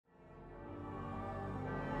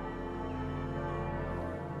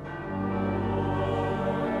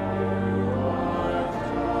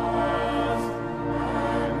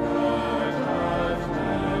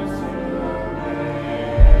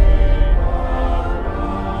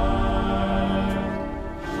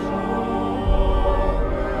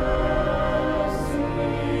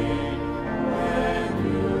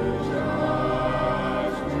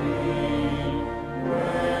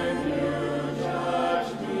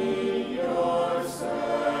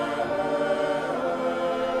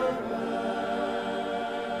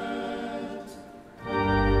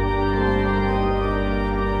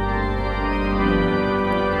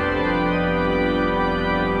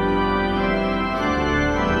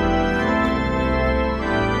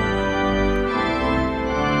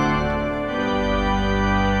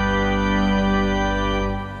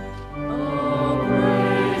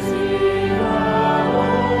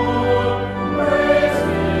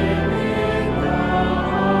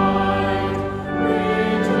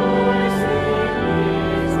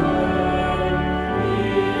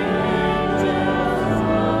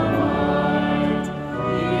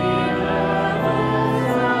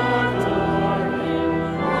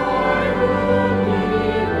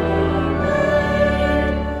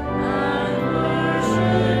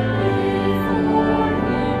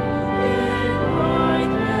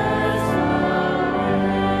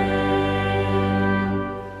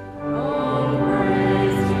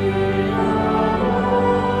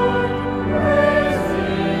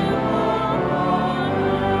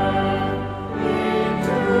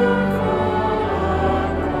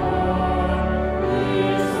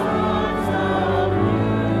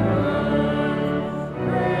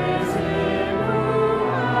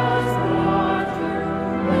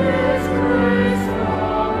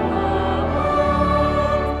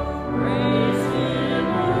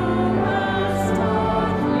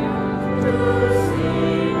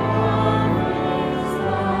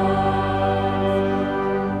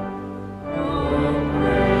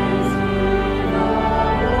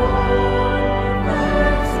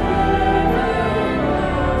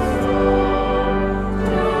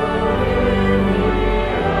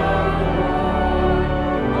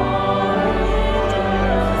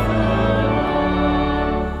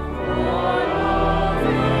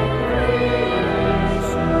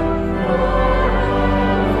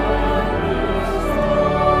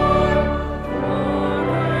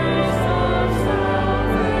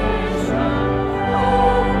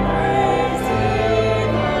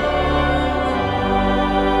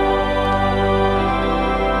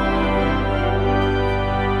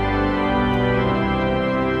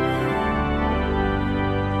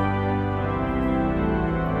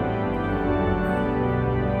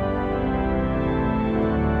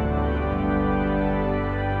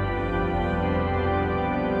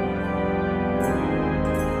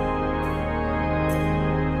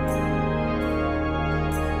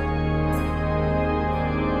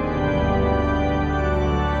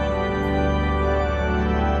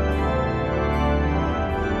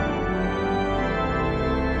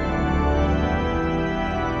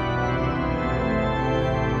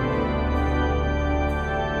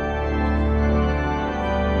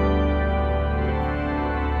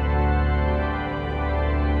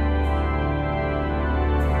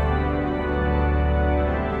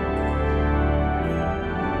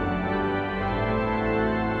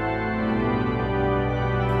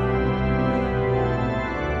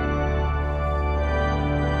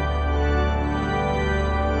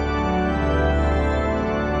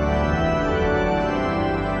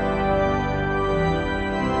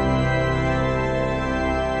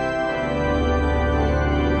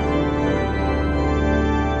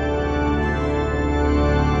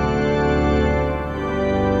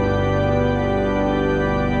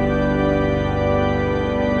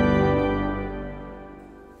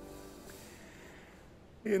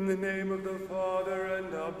the name of the Father,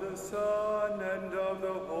 and of the Son, and of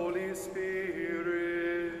the Holy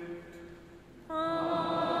Spirit. Amen.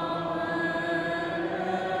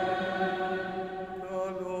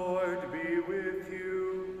 The Lord be with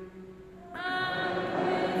you. And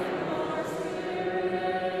with your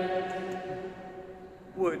spirit.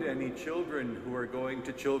 Would any children who are going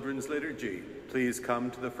to children's liturgy please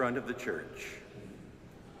come to the front of the church?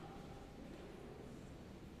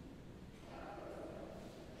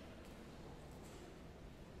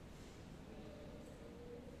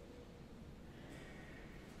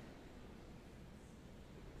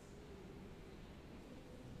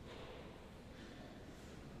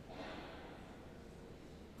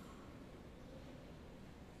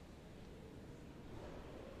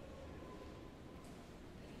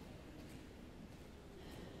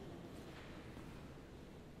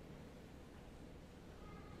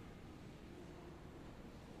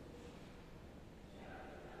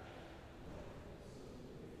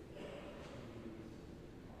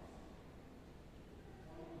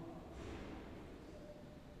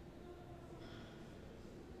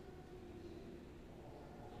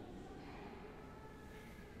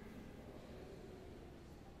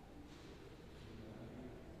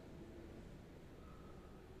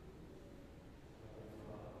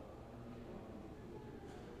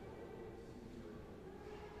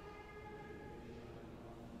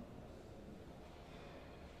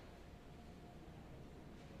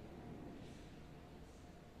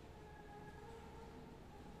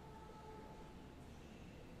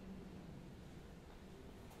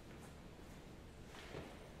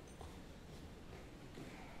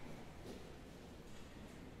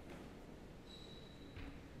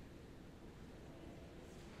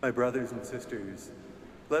 My brothers and sisters,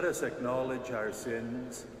 let us acknowledge our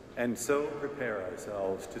sins and so prepare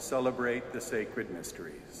ourselves to celebrate the sacred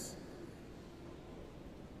mysteries.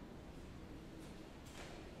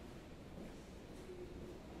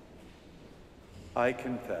 I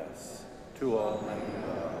confess to Almighty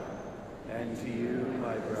God and to you,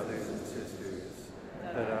 my brothers and sisters,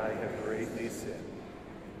 that I have greatly sinned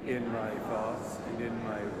in my thoughts and in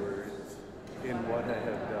my words, in what I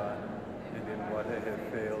have done and in what I have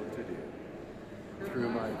failed to do. Through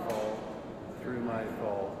my fault, through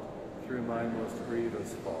my most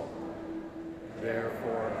grievous fault.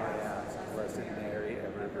 Therefore I ask Blessed Mary,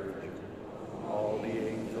 ever Virgin, all the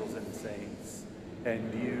angels and saints,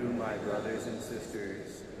 and you, my brothers and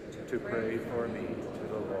sisters, to pray for me to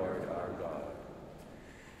the Lord our God.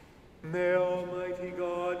 May Almighty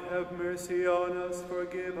God have mercy on us,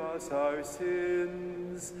 forgive us our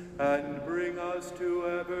sins, and bring us to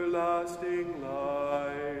everlasting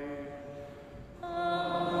life.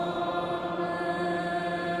 Amen.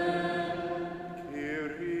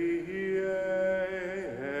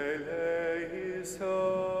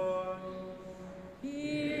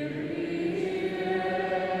 Kyrie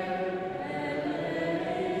eleison. Kyrie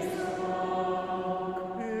eleison.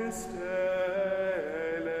 Christe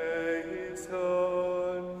eleison.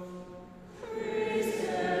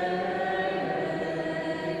 Christe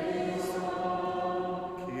eleison.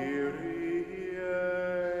 Kyrie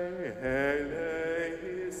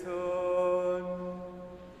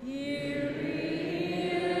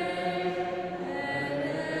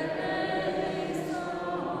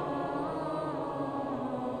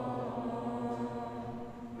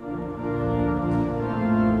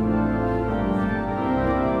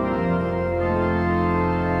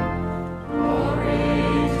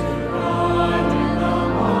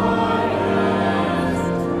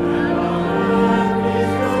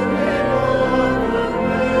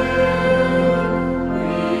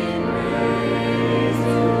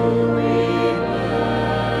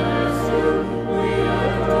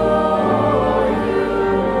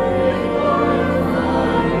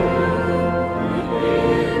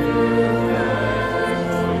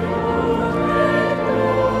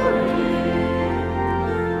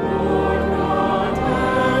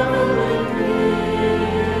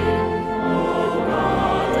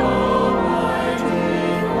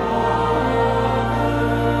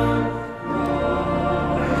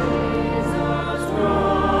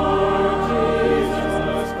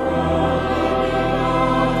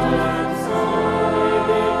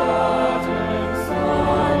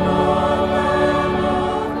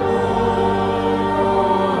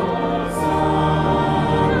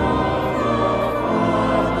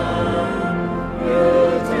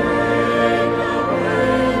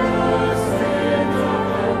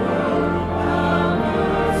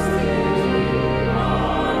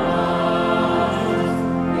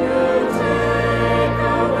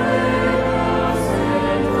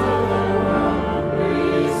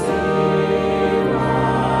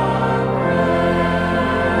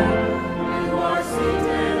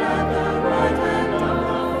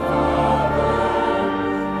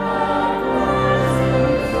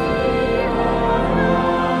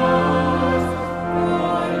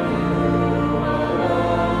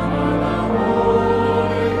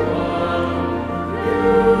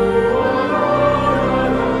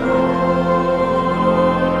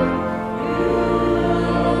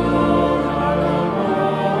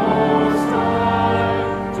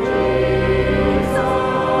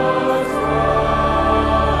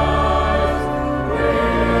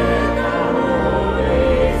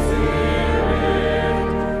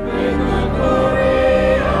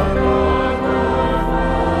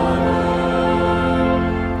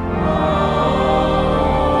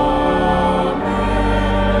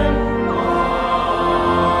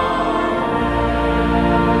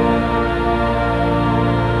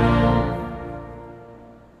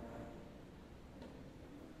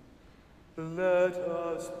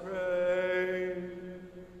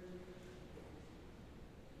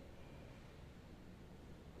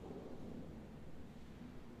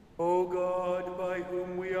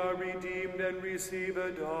and receive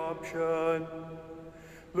adoption.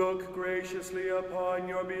 Look graciously upon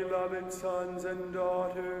your beloved sons and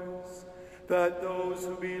daughters, that those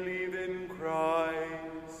who believe in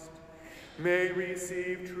Christ may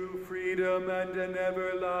receive true freedom and an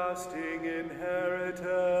everlasting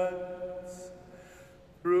inheritance.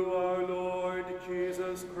 Through our Lord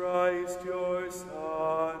Jesus Christ, your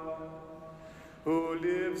Son, who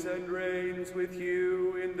lives and reigns with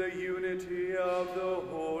you in the unity of the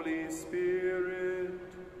Holy Spirit,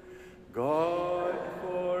 God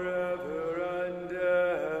forever and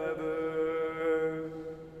ever.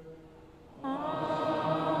 Amen.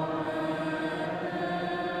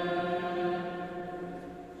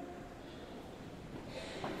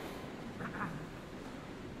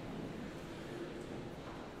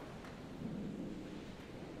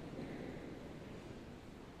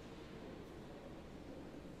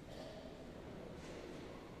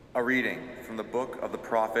 A reading from the book of the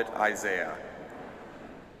prophet Isaiah.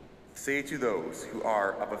 Say to those who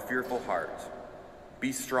are of a fearful heart,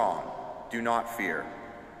 be strong, do not fear.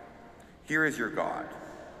 Here is your God.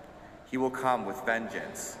 He will come with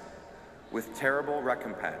vengeance, with terrible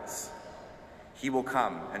recompense. He will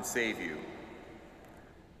come and save you.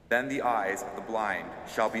 Then the eyes of the blind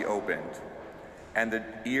shall be opened, and the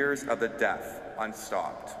ears of the deaf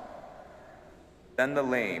unstopped. Then the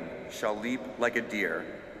lame shall leap like a deer,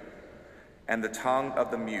 and the tongue of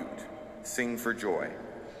the mute sing for joy.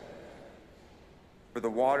 For the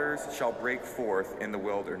waters shall break forth in the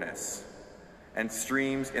wilderness, and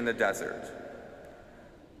streams in the desert.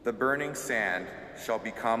 The burning sand shall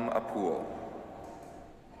become a pool,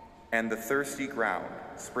 and the thirsty ground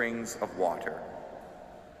springs of water.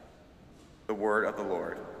 The word of the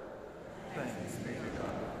Lord. Thanks be to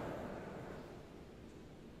God.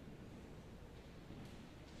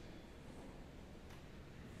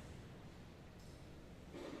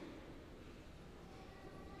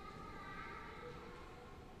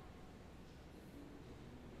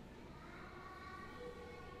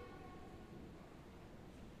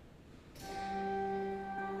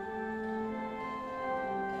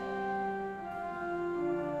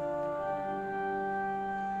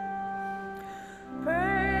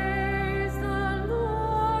 Praise the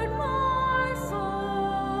Lord, my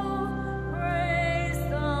soul. Praise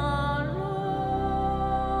the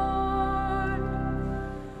Lord.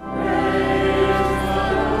 Praise the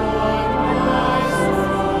Lord, my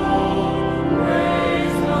soul.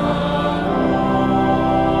 Praise the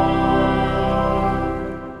Lord.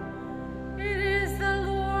 It is the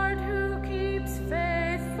Lord who keeps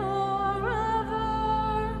faith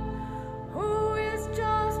forever, who is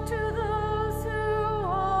just to those who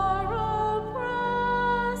are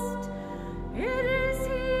oppressed. It is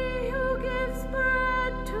He who gives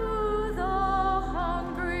bread to the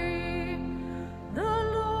hungry, the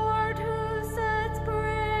Lord who sets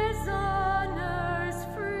prisoners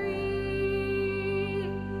free.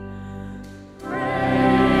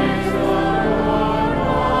 Praise the Lord,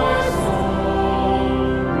 my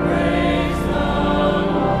soul. Praise the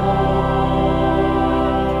Lord.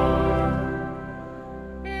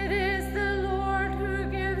 It is the Lord who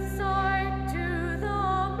gives sight to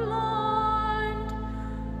the blind,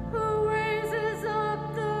 who raises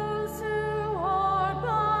up those who are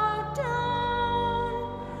bowed down,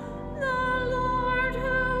 the Lord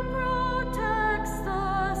who protects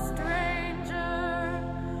the stranger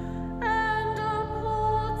and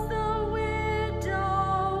upholds the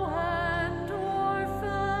widow and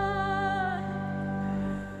orphan.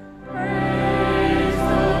 Praise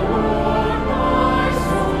the Lord, my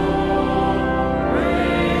soul.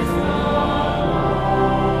 Praise the Lord.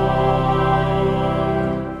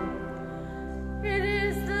 It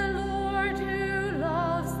is the Lord who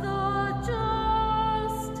loves the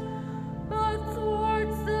just, but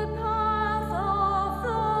thwarts the path of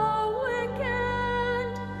the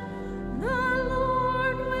wicked. The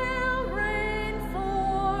Lord will reign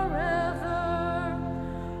forever.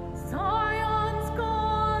 Zion's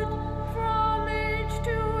God from age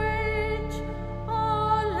to age.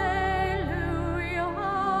 Alleluia.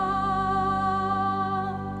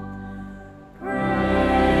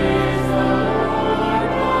 Praise the Lord,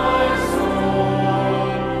 my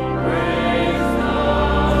soul. Praise the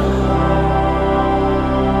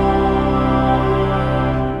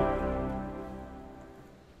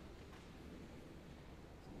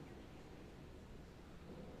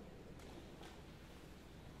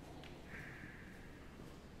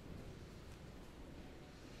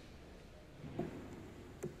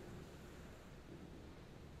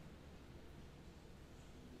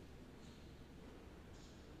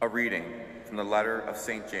A reading from the letter of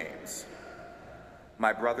St. James.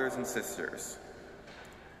 My brothers and sisters,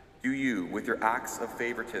 Do you, with your acts of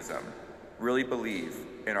favoritism, really believe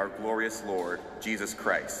in our glorious Lord, Jesus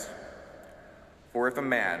Christ? For if a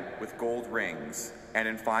man with gold rings and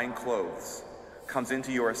in fine clothes comes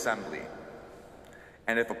into your assembly,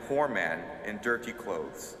 and if a poor man in dirty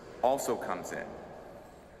clothes also comes in,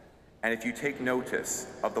 and if you take notice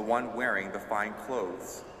of the one wearing the fine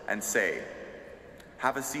clothes and say,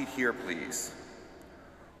 "Have a seat here, please,"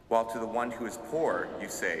 while to the one who is poor you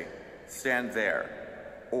say, "Stand there,"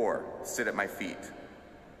 or "Sit at my feet,"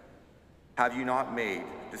 have you not made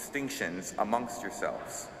distinctions amongst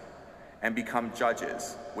yourselves and become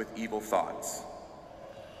judges with evil thoughts?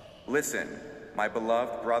 Listen, my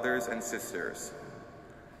beloved brothers and sisters,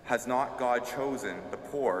 has not God chosen the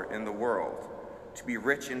poor in the world to be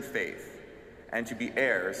rich in faith and to be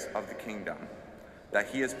heirs of the kingdom that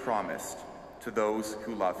he has promised to those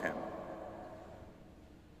who love him?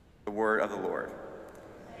 The word of the Lord.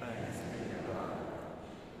 Thanks be to God.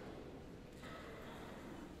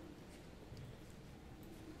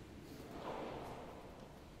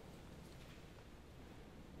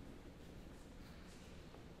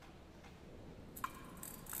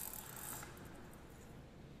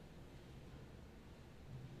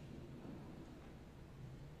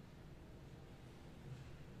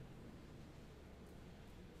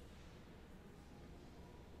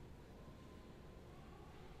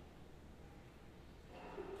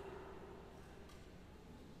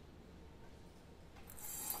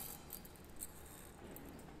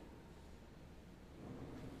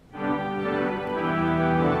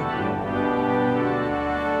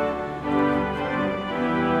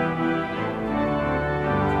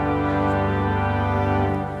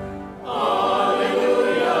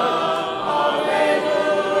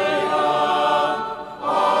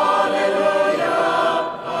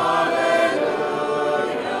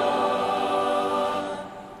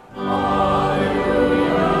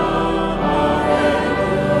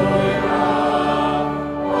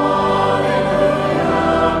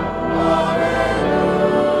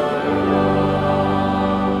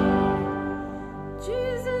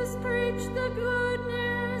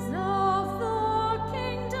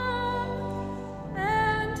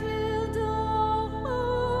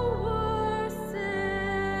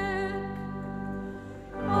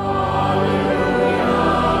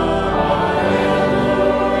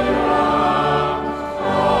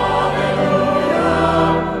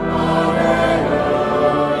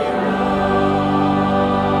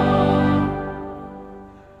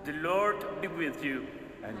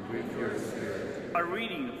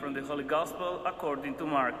 According to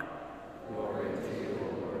Mark. Glory to you,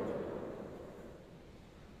 Lord.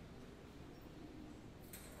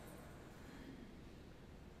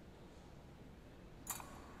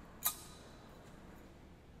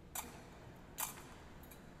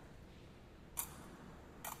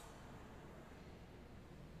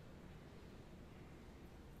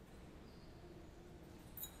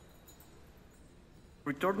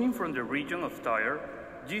 Returning from the region of Tyre,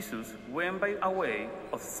 Jesus went by a way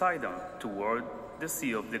of Sidon toward the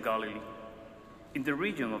Sea of the Galilee. In the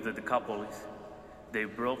region of the Decapolis, they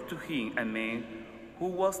brought to him a man who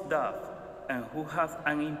was deaf and who had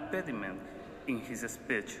an impediment in his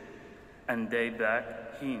speech, and they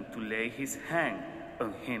begged him to lay his hand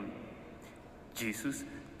on him. Jesus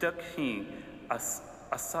took him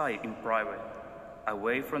aside in private,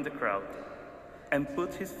 away from the crowd, and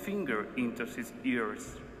put his finger into his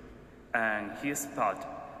ears. And he spat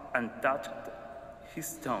and touched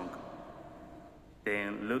his tongue.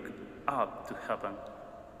 Then looked up to heaven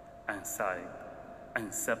and sighed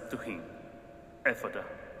and said to him, "Ephata,"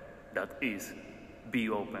 that is, "be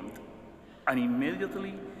opened." And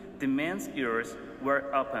immediately the man's ears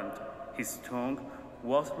were opened, his tongue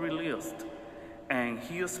was released, and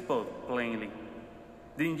he spoke plainly.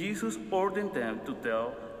 Then Jesus ordered them to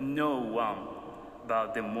tell no one,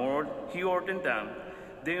 but the more he ordered them,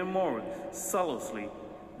 the more zealously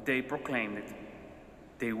they proclaimed it.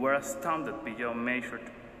 They were astounded beyond measure,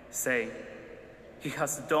 saying, "He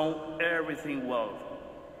has done everything well.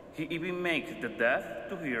 He even makes the deaf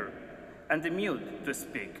to hear and the mute to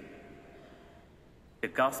speak." The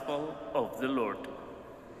Gospel of the Lord.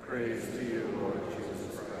 Praise to you, Lord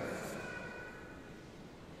Jesus Christ.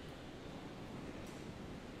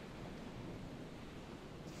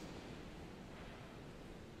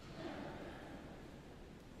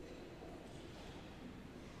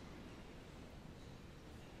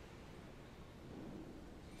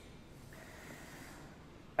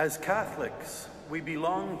 As Catholics, we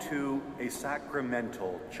belong to a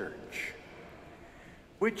sacramental church,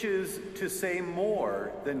 which is to say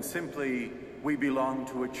more than simply we belong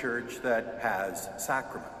to a church that has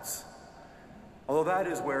sacraments. Although that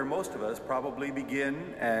is where most of us probably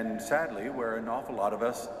begin, and sadly, where an awful lot of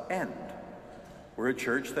us end. We're a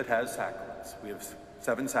church that has sacraments. We have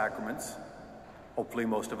 7 sacraments. Hopefully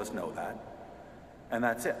most of us know that. And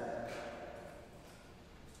that's it.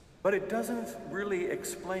 But it doesn't really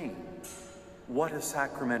explain what a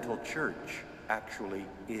sacramental church actually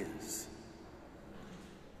is.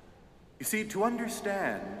 You see, to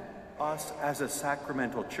understand us as a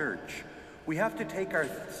sacramental church, we have to take our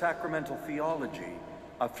sacramental theology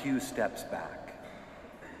a few steps back.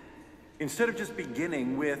 Instead of just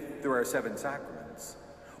beginning with, there are 7 sacraments,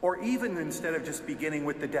 or even instead of just beginning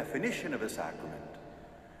with the definition of a sacrament,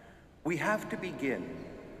 we have to begin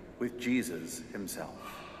with Jesus himself.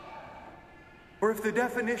 For if the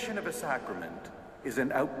definition of a sacrament is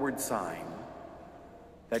an outward sign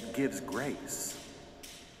that gives grace,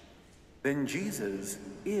 then Jesus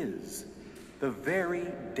is the very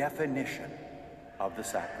definition of the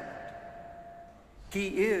sacrament. He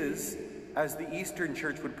is, as the Eastern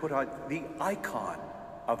Church would put out, the icon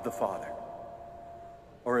of the Father.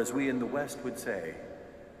 Or as we in the West would say,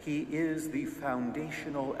 he is the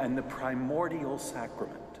foundational and the primordial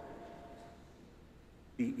sacrament,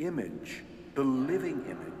 the image, the living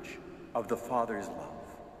image of the Father's love.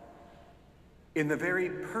 In the very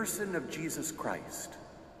person of Jesus Christ,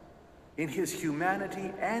 in his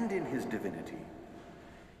humanity and in his divinity,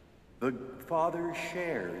 the Father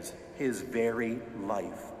shares his very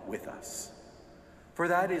life with us. For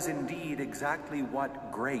that is indeed exactly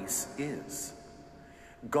what grace is.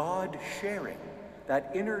 God sharing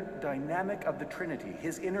that inner dynamic of the Trinity,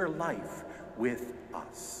 his inner life, with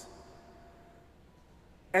us.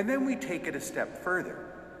 And then we take it a step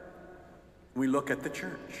further. We look at the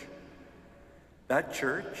church. That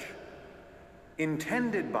church,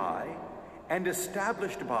 intended by and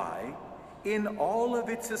established by, in all of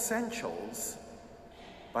its essentials,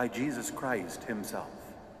 by Jesus Christ himself.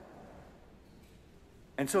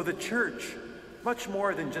 And so the church, much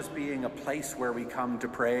more than just being a place where we come to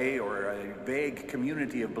pray or a vague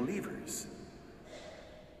community of believers,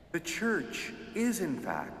 the church is in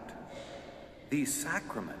fact the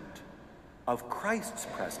sacrament of Christ's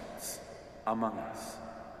presence among us.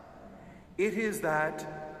 It is that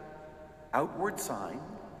outward sign.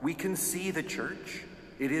 We can see the church.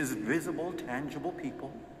 It is visible, tangible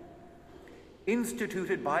people,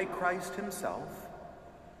 instituted by Christ himself.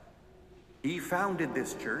 He founded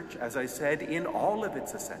this church, as I said, in all of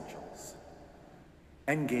its essentials,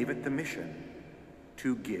 and gave it the mission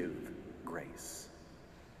to give grace.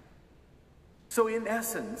 So in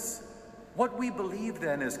essence, what we believe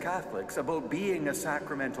then as Catholics about being a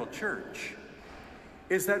sacramental church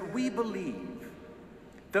is that we believe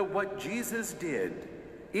that what Jesus did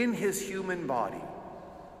in his human body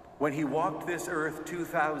when he walked this earth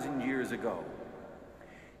 2,000 years ago,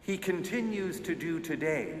 he continues to do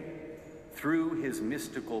today through his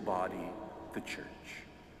mystical body, the church.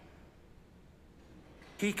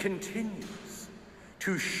 He continues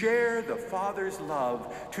to share the Father's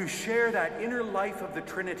love, to share that inner life of the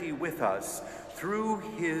Trinity with us through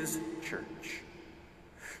his church,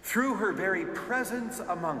 through her very presence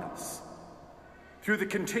among us, through the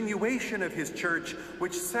continuation of his church,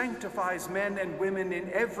 which sanctifies men and women in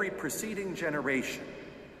every preceding generation,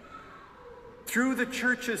 through the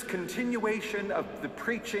church's continuation of the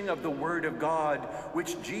preaching of the Word of God,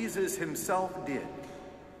 which Jesus himself did.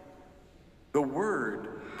 The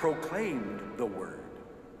Word proclaimed the Word.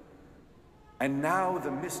 And now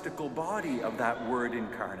the mystical body of that Word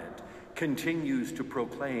incarnate continues to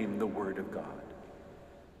proclaim the Word of God.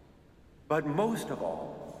 But most of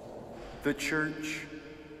all, the church,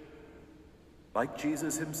 like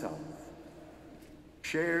Jesus himself,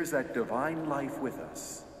 shares that divine life with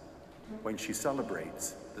us when she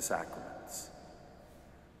celebrates the sacraments.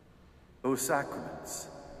 Those sacraments,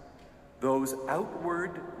 those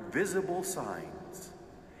outward visible signs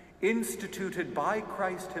instituted by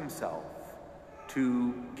Christ himself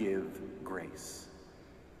to give grace.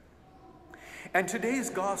 And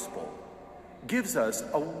today's gospel gives us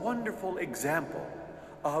a wonderful example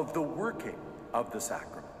of the working of the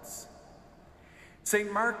sacraments.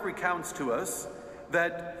 St. Mark recounts to us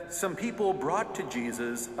that some people brought to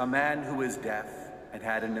Jesus a man who was deaf and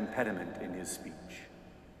had an impediment in his speech.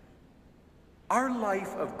 Our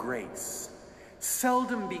life of grace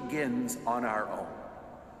seldom begins on our own.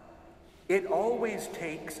 It always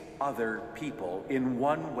takes other people in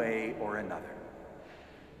one way or another.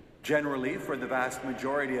 Generally, for the vast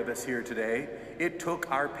majority of us here today, it took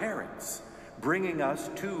our parents bringing us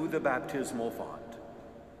to the baptismal font,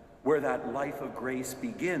 where that life of grace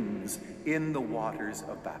begins in the waters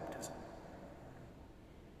of baptism.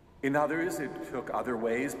 In others, it took other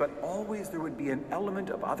ways, but always there would be an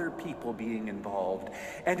element of other people being involved.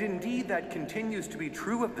 And indeed, that continues to be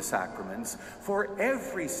true of the sacraments, for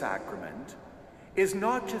every sacrament is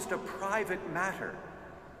not just a private matter.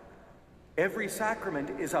 Every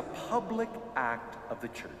sacrament is a public act of the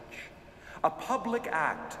Church, a public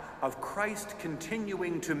act of Christ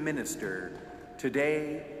continuing to minister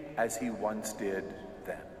today as he once did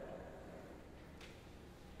then.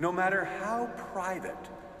 No matter how private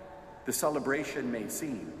the celebration may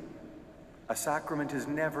seem, a sacrament is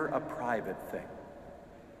never a private thing.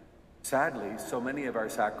 Sadly, so many of our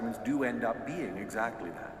sacraments do end up being exactly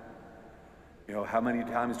that. You know, how many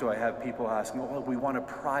times do I have people asking, well, we want a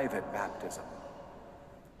private baptism.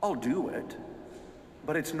 I'll do it,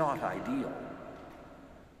 but it's not ideal.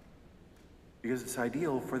 Because it's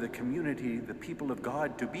ideal for the community, the people of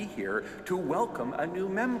God, to be here to welcome a new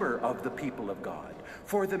member of the people of God,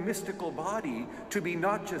 for the mystical body to be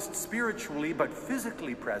not just spiritually but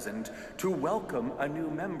physically present to welcome a new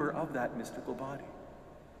member of that mystical body.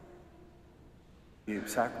 The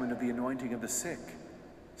sacrament of the anointing of the sick,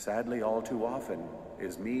 sadly all too often,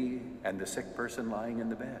 is me and the sick person lying in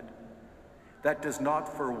the bed. That does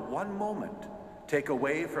not for one moment take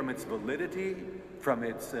away from its validity, from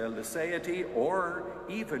its liceity, or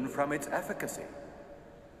even from its efficacy.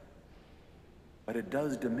 But it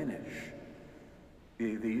does diminish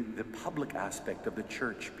the public aspect of the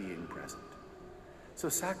Church being present. So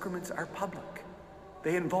sacraments are public.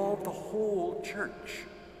 They involve the whole Church.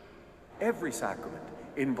 Every sacrament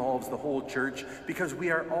involves the whole Church because we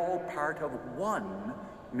are all part of one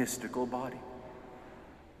mystical body.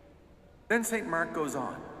 Then St. Mark goes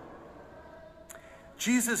on.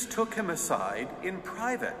 Jesus took him aside in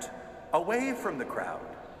private, away from the crowd.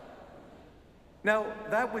 Now,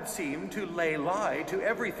 that would seem to lay lie to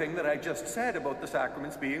everything that I just said about the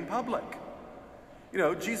sacraments being public. You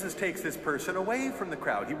know, Jesus takes this person away from the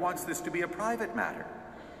crowd. He wants this to be a private matter.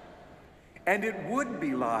 And it would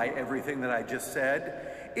belie everything that I just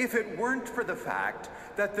said if it weren't for the fact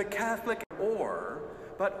that the Catholic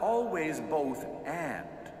but always both and.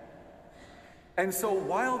 And so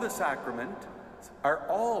while the sacrament are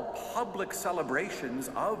all public celebrations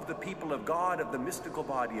of the people of God, of the mystical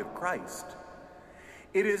body of Christ,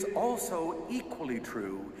 it is also equally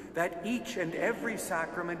true that each and every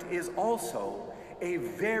sacrament is also a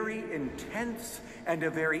very intense and a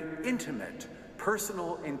very intimate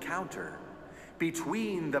personal encounter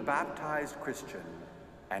between the baptized Christian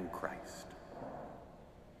and Christ.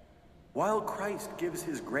 While Christ gives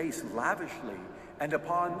his grace lavishly and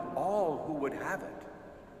upon all who would have it,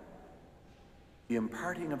 the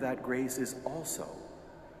imparting of that grace is also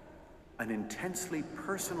an intensely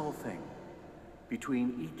personal thing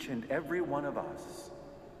between each and every one of us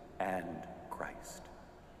and Christ.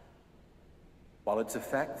 While its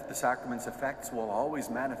effect, the sacrament's effects will always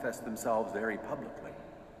manifest themselves very publicly,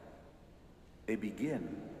 they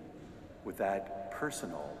begin with that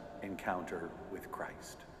personal encounter with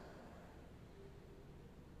Christ.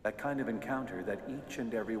 That kind of encounter that each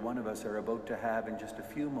and every one of us are about to have in just a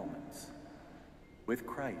few moments with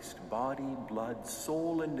Christ, body, blood,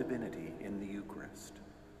 soul, and divinity in the Eucharist,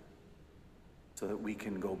 so that we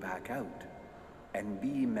can go back out and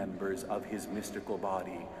be members of his mystical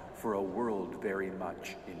body for a world very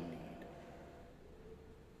much in need.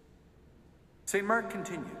 St. Mark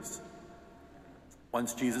continues.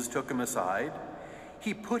 Once Jesus took him aside,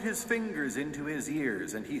 he put his fingers into his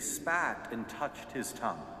ears and he spat and touched his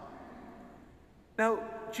tongue. Now,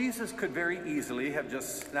 Jesus could very easily have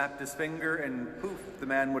just snapped his finger and poof, the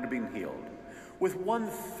man would have been healed. With one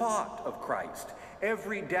thought of Christ,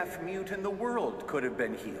 every deaf mute in the world could have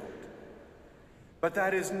been healed. But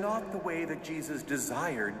that is not the way that Jesus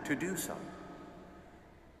desired to do so.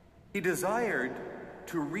 He desired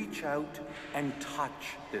to reach out and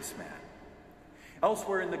touch this man.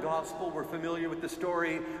 Elsewhere in the gospel, we're familiar with the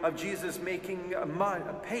story of Jesus making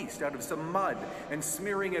a paste out of some mud and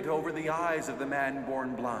smearing it over the eyes of the man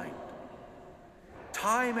born blind.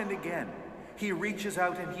 Time and again, he reaches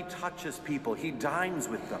out and he touches people. He dines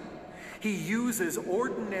with them. He uses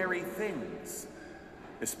ordinary things,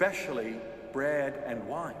 especially bread and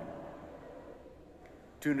wine,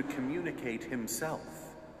 to communicate himself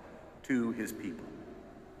to his people.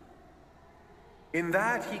 In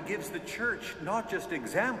that, he gives the church not just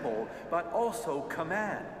example, but also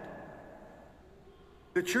command.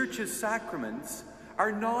 The church's sacraments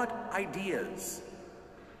are not ideas.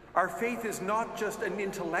 Our faith is not just an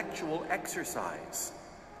intellectual exercise,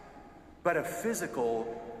 but a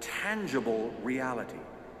physical, tangible reality.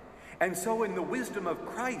 And so in the wisdom of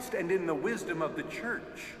Christ and in the wisdom of the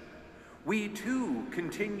church, we too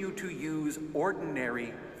continue to use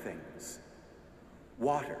ordinary things.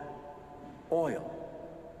 Water, oil,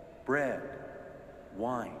 bread,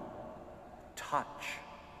 wine, touch,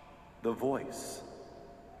 the voice,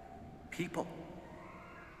 people.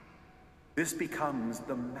 This becomes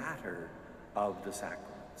the matter of the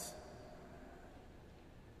sacraments.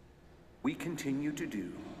 We continue to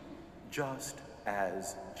do just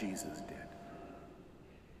as Jesus did.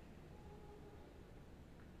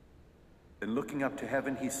 Then looking up to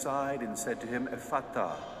heaven, he sighed and said to him,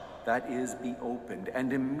 Ephata, that is, be opened.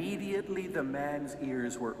 And immediately the man's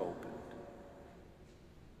ears were opened.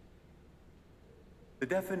 The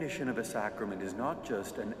definition of a sacrament is not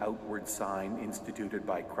just an outward sign instituted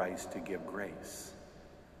by Christ to give grace.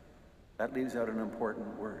 That leaves out an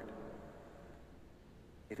important word.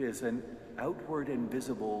 It is an outward and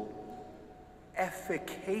visible,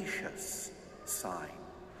 efficacious sign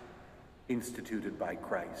instituted by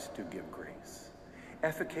Christ to give grace.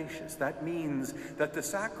 Efficacious, that means that the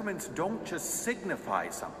sacraments don't just signify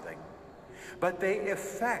something, but they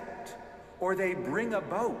effect or they bring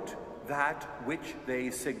about that which they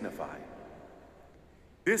signify.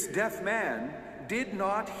 This deaf man did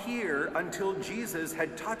not hear until Jesus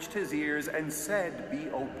had touched his ears and said, be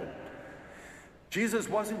opened. Jesus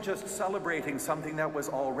wasn't just celebrating something that was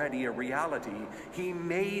already a reality, he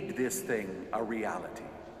made this thing a reality.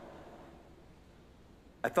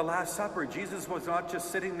 At the Last Supper, Jesus was not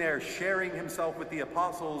just sitting there sharing himself with the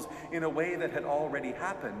apostles in a way that had already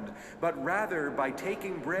happened, but rather by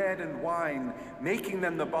taking bread and wine, making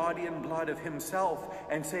them the body and blood of himself,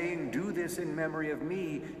 and saying, do this in memory of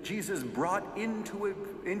me, Jesus brought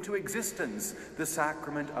into existence the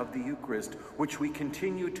sacrament of the Eucharist, which we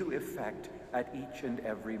continue to effect at each and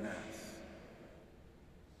every Mass.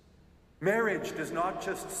 Marriage does not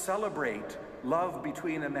just celebrate love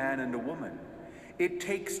between a man and a woman. It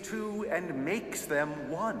takes two and makes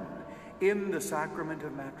them one in the sacrament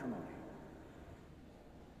of matrimony.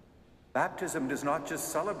 Baptism does not just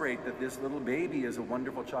celebrate that this little baby is a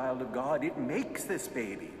wonderful child of God. It makes this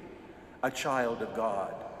baby a child of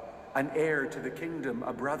God, an heir to the kingdom,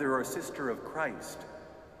 a brother or sister of Christ,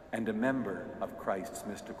 and a member of Christ's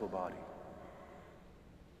mystical body.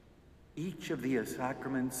 Each of the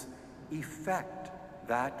sacraments effect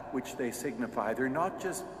that which they signify. They're not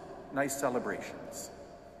just nice celebrations.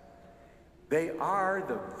 They are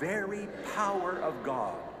the very power of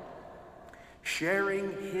God,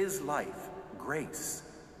 sharing his life, grace,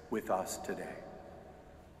 with us today.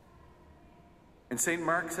 And St.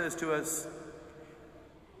 Mark says to us,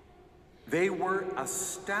 they were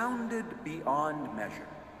astounded beyond measure,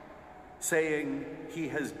 saying, he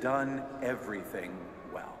has done everything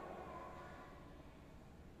well.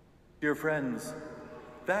 Dear friends,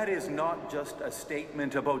 that is not just a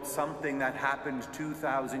statement about something that happened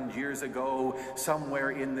 2,000 years ago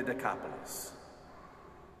somewhere in the Decapolis.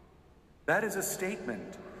 That is a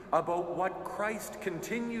statement about what Christ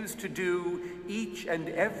continues to do each and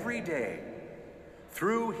every day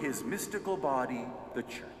through his mystical body, the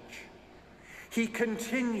Church. He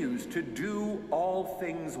continues to do all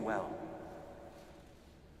things well.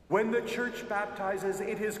 When the Church baptizes,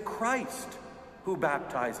 it is Christ who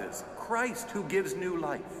baptizes, Christ who gives new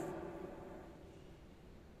life.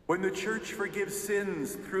 When the Church forgives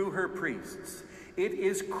sins through her priests, it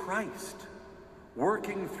is Christ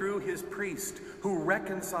working through his priest who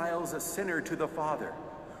reconciles a sinner to the Father,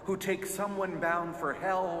 who takes someone bound for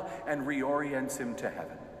hell and reorients him to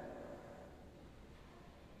heaven.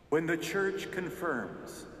 When the Church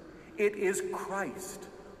confirms, it is Christ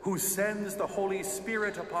who sends the Holy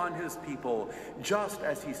Spirit upon his people, just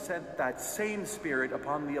as he sent that same Spirit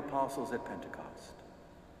upon the apostles at Pentecost.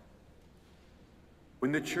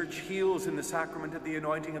 When the Church heals in the sacrament of the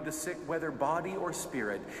anointing of the sick, whether body or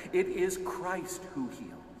spirit, it is Christ who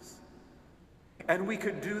heals. And we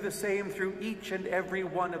could do the same through each and every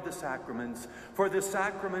one of the sacraments, for the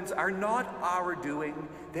sacraments are not our doing,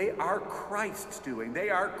 they are Christ's doing. They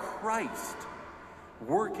are Christ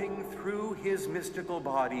working through his mystical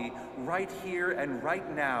body right here and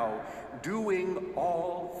right now, doing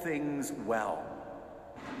all things well.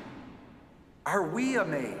 Are we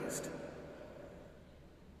amazed?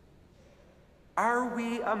 Are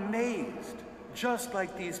we amazed, just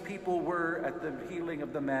like these people were at the healing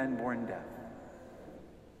of the man born deaf?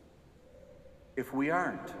 If we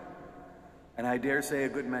aren't, and I dare say a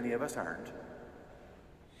good many of us aren't,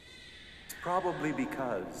 it's probably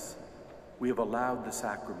because we have allowed the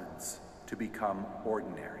sacraments to become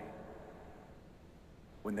ordinary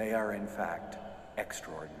when they are in fact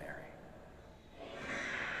extraordinary.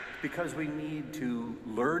 Because we need to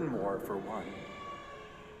learn more, for one.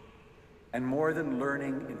 And more than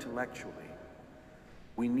learning intellectually,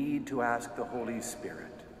 we need to ask the Holy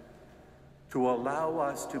Spirit to allow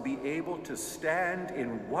us to be able to stand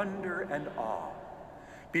in wonder and awe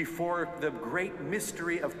before the great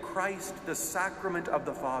mystery of Christ, the sacrament of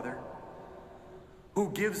the Father, who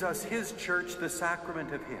gives us his church, the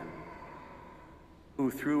sacrament of him, who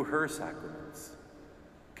through her sacraments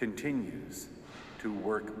continues to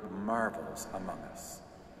work marvels among us.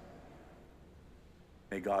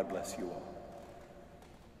 May God bless you all.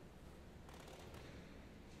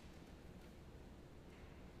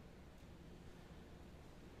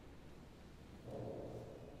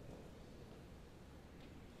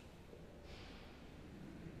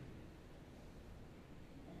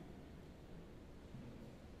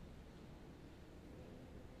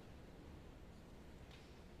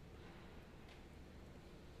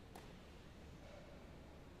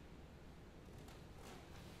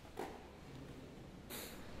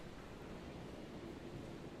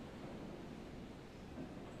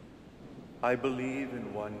 I believe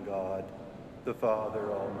in one God, the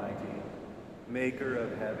Father Almighty, maker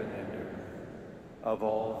of heaven and earth, of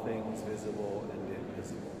all things visible and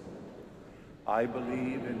invisible. I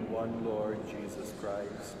believe in one Lord Jesus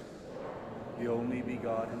Christ, the only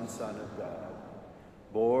begotten Son of God,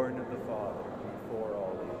 born of the Father before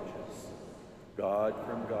all ages, God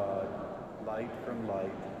from God, light from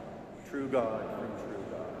light, true God from true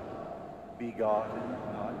God, begotten,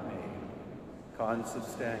 not made,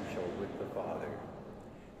 consubstantial with the Father.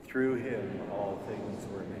 Through him all things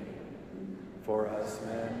were made. For us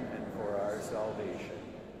men and for our salvation,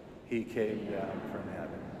 he came down from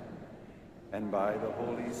heaven, and by the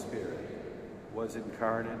Holy Spirit was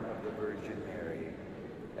incarnate of the Virgin Mary,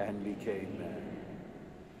 and became man.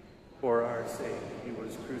 For our sake he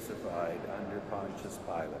was crucified under Pontius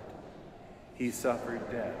Pilate. He suffered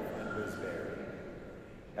death and was buried,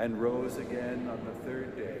 and rose again on the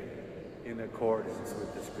third day, in accordance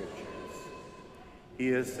with the Scriptures.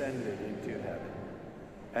 He ascended into heaven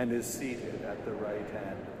and is seated at the right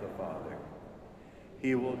hand of the Father.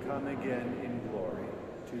 He will come again in glory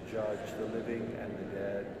to judge the living and the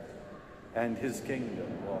dead, and his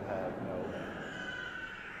kingdom will have no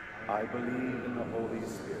end. I believe in the Holy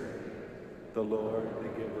Spirit, the Lord, the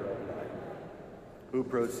giver of life, who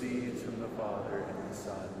proceeds from the Father and the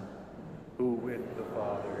Son, who with the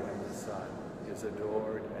Father and the Son is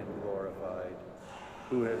adored and glorified,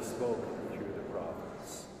 who has spoken through the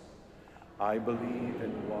prophets. I believe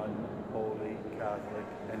in one holy, Catholic,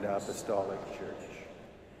 and Apostolic Church.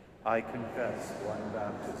 I confess one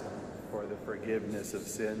baptism for the forgiveness of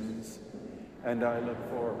sins, and I look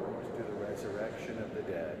forward to the resurrection of the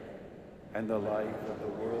dead and the life of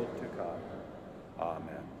the world to come.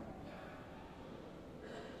 Amen.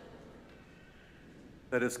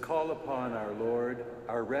 Let us call upon our Lord,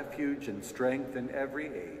 our refuge and strength in every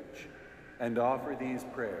age, and offer these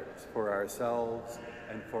prayers for ourselves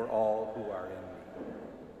and for all who are in need.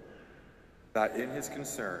 That in his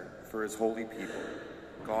concern for his holy people,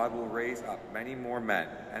 God will raise up many more men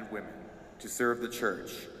and women to serve the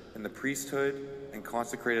Church in the priesthood and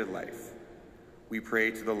consecrated life. We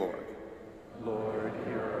pray to the Lord. Lord,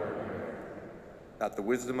 hear our prayer. That the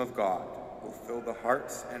wisdom of God will fill the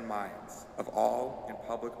hearts and minds of all in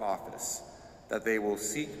public office, that they will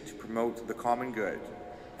seek to promote the common good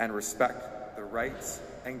and respect the rights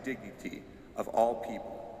and dignity of all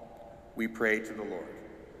people. We pray to the Lord.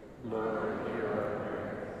 Lord, hear our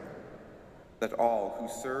prayer. That all who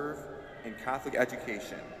serve in Catholic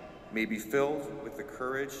education may be filled with the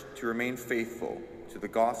courage to remain faithful to the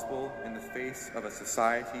gospel in the face of a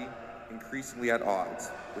society increasingly at odds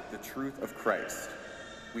with the truth of Christ.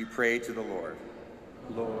 We pray to the Lord.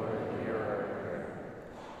 Lord, hear our prayer.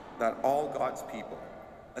 That all God's people,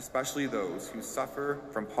 especially those who suffer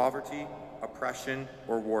from poverty, oppression,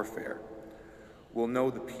 or warfare, will know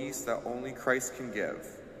the peace that only Christ can give.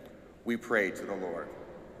 We pray to the Lord.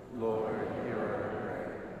 Lord, hear our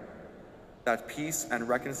prayer. That peace and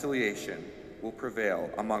reconciliation will prevail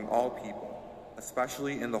among all people,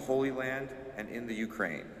 especially in the Holy Land and in the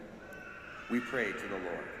Ukraine. We pray to the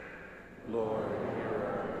Lord. Lord, hear our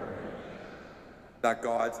prayer. That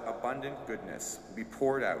God's abundant goodness be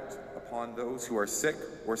poured out upon those who are sick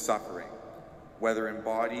or suffering, whether in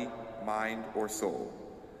body, mind, or soul,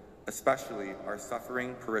 especially our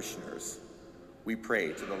suffering parishioners. We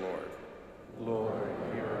pray to the Lord. Lord,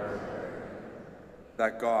 hear our prayer.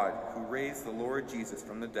 That God, who raised the Lord Jesus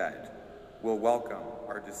from the dead, will welcome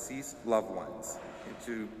our deceased loved ones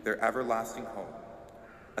into their everlasting home,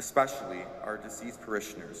 especially our deceased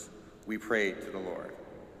parishioners. We pray to the Lord.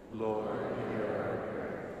 Lord, hear our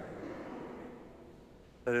prayer.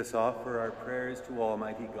 Let us offer our prayers to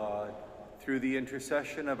Almighty God through the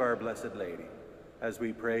intercession of our Blessed Lady, as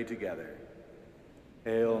we pray together.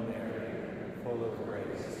 Hail Mary, full of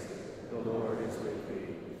grace, the Lord is with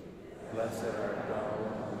thee. Blessed art thou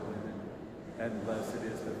among women, and blessed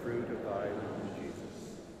is the fruit of thy womb,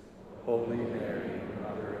 Jesus. Holy Mary,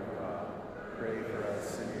 Mother of God, pray for us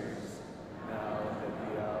sinners, now and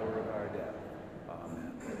at the hour of our death.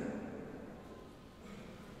 Amen.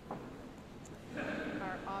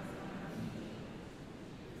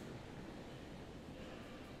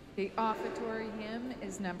 The offertory hymn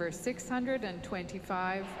is number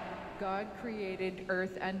 625, God Created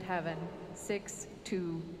Earth and Heaven,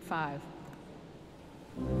 625.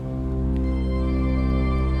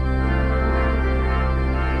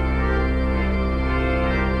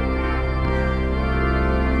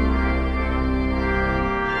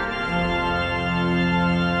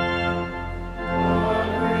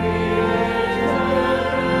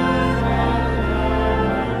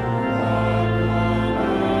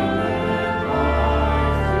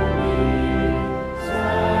 Separated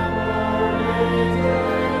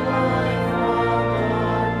by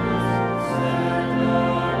darkness, set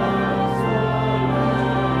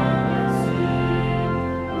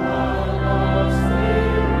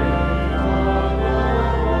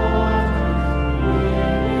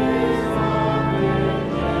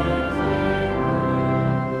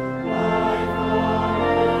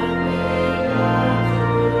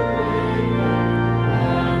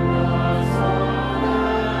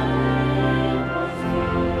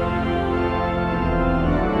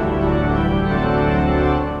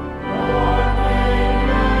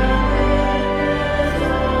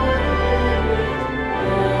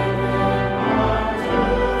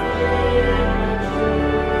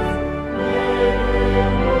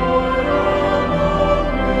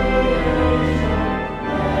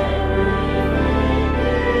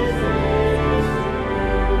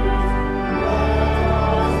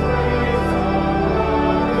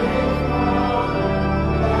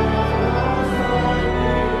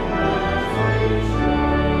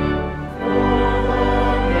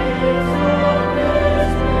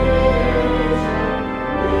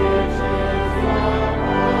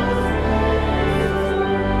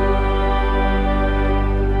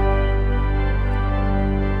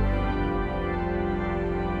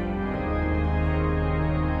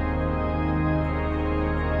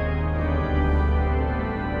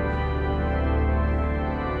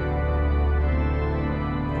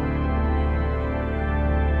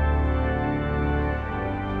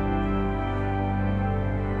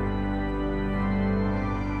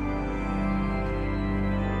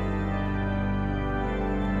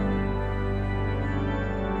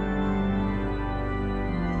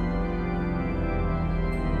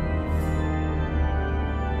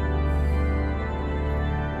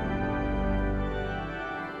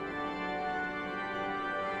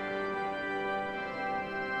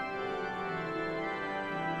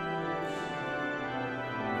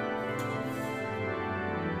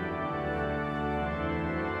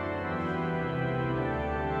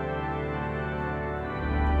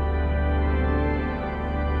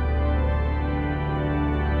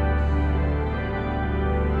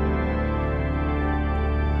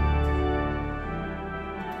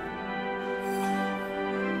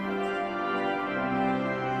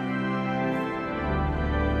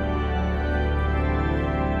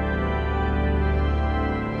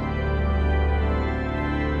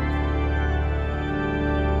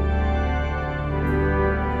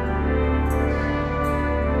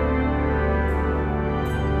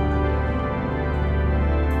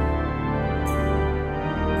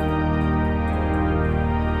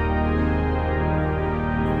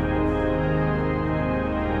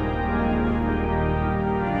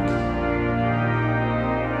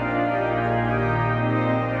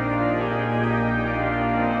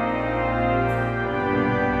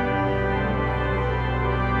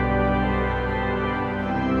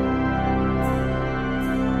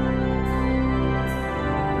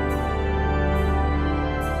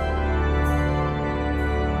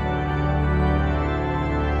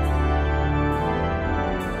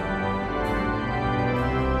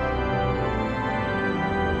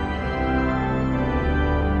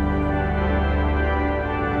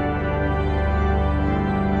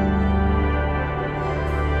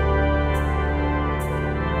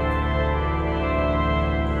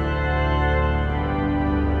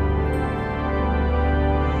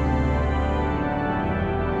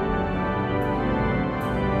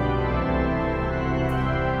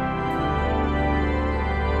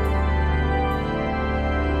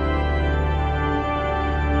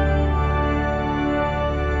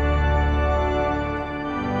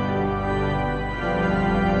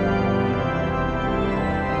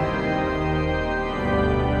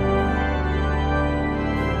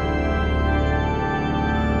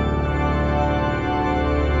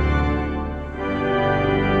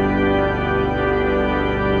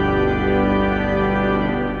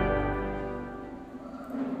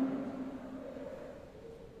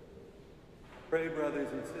Pray, brothers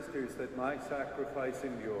and sisters, that my sacrifice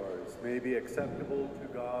and yours may be acceptable to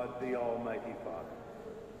God, the Almighty Father.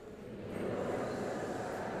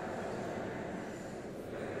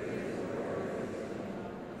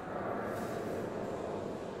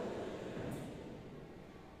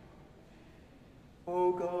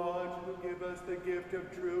 O God, who give us the gift of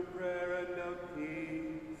true prayer and of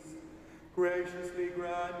peace, graciously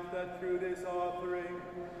grant that through this offering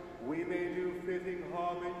we may do fitting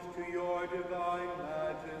homage to your divine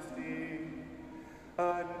majesty,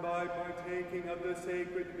 and by partaking of the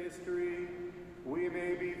sacred mystery, we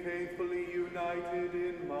may be faithfully united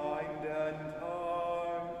in mind and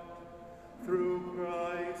heart, through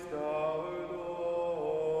Christ our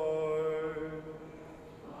Lord.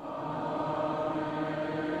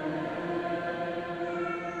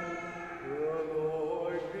 The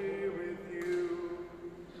Lord be with you.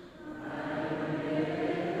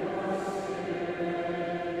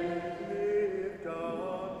 Lift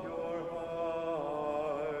up your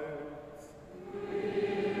hearts.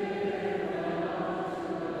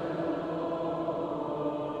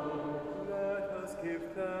 Let us give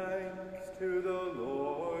thanks to the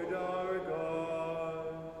Lord our God.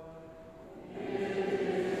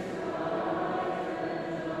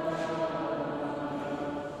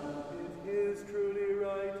 It is truly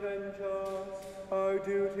right and just, our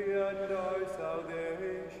duty and our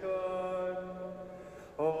salvation,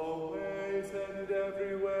 always and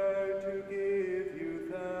everywhere to give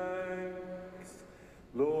you thanks,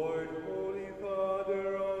 Lord, Holy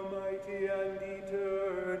Father, Almighty and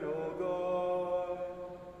eternal God.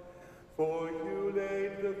 For you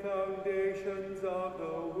laid the foundations of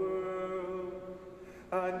the world,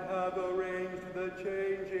 and have arranged the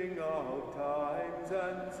changing of times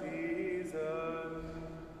and seasons.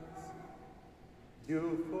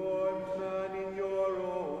 You formed man in your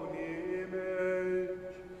own image,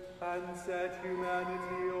 and set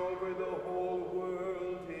humanity over the whole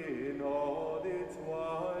world in all its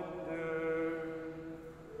wonder.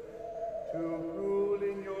 To rule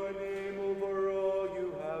in your name over all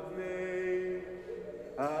you have made,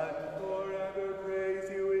 and forever praise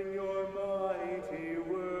you in your mighty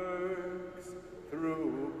works,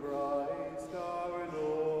 through Christ our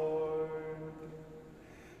Lord.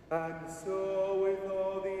 And so with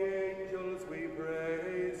all the angels we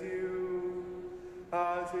praise you,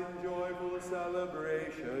 as in joyful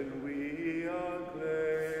celebration we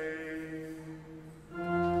acclaim.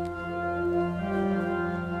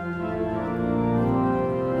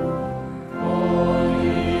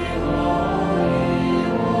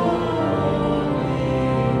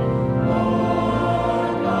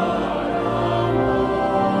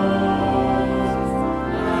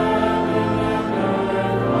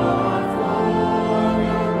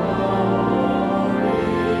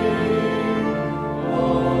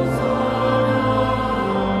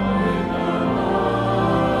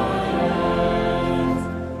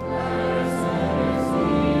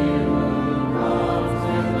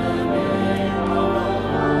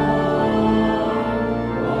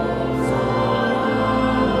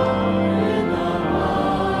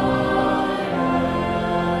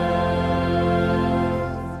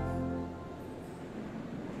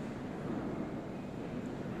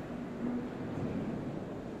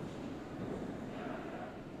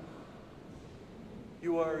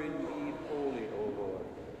 You are indeed holy, O Lord,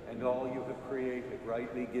 and all you have created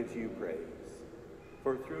rightly gives you praise.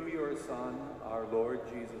 For through your Son, our Lord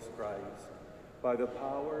Jesus Christ, by the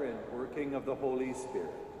power and working of the Holy Spirit,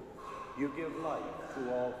 you give life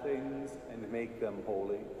to all things and make them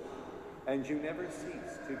holy, and you never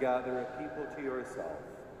cease to gather a people to yourself,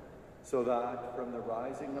 so that from the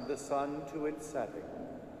rising of the sun to its setting,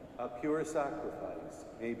 a pure sacrifice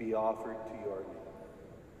may be offered to your name.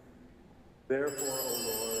 Therefore, O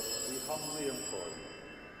Lord, we humbly implore you,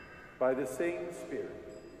 by the same Spirit,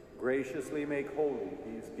 graciously make holy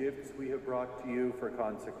these gifts we have brought to you for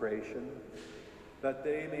consecration, that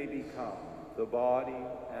they may become the body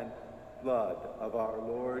and blood of our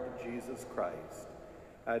Lord Jesus Christ,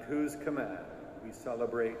 at whose command we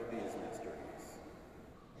celebrate these mysteries.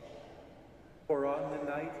 For on the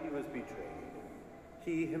night he was betrayed,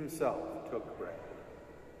 he himself took bread,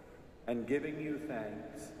 and giving you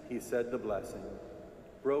thanks, he said the blessing,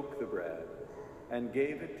 broke the bread, and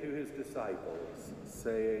gave it to his disciples,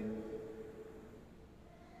 saying,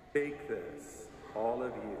 "Take this, all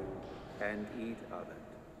of you, and eat of it.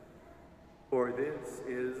 For this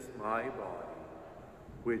is my body,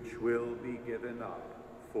 which will be given up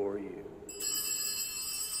for you."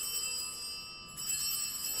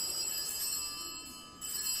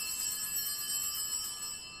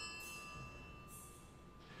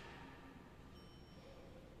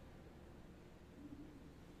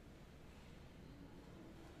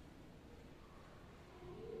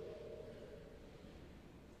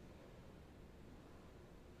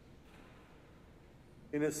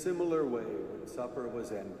 In a similar way, when supper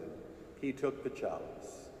was ended, he took the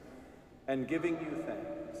chalice, and giving you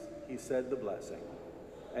thanks, he said the blessing,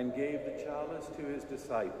 and gave the chalice to his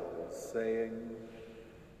disciples, saying,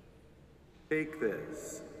 "Take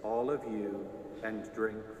this, all of you, and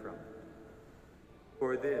drink from it.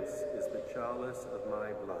 For this is the chalice of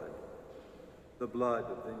my blood, the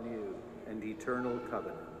blood of the new and eternal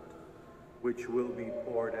covenant, which will be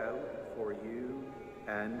poured out for you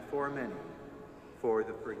and for many for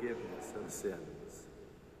the forgiveness of sins.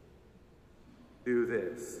 Do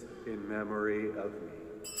this in memory of me."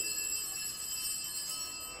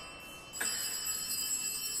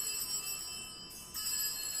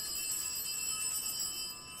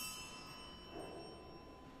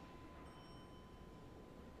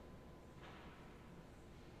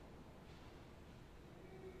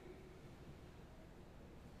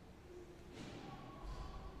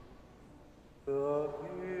 The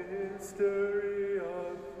mystery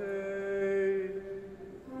of faith.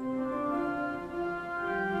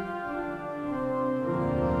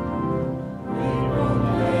 We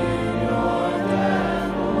proclaim your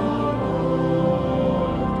death, O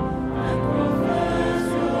Lord, and profess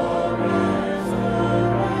your resurrection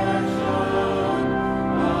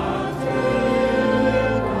until you come again.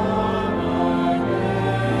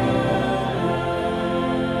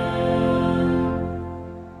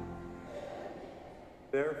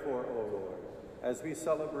 Therefore, O Lord, as we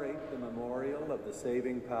celebrate the memorial of the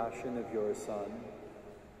saving passion of your Son,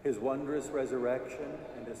 his wondrous resurrection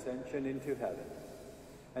and ascension into heaven,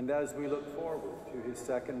 and as we look forward to his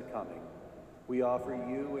second coming, we offer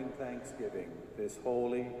you in thanksgiving this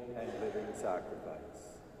holy and living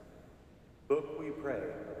sacrifice. Look, we pray,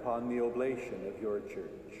 upon the oblation of your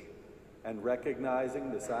church, and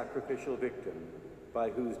recognizing the sacrificial victim by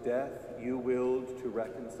whose death you willed to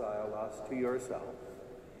reconcile us to yourself,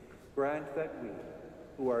 grant that we,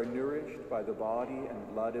 who are nourished by the body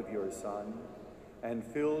and blood of your Son, and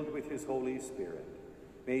filled with his Holy Spirit,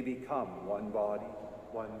 may become one body,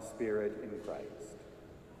 one Spirit in Christ.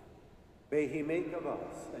 May he make of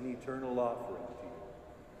us an eternal offering to you,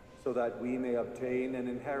 so that we may obtain an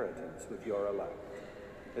inheritance with your elect,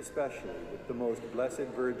 especially with the most blessed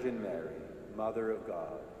Virgin Mary, Mother of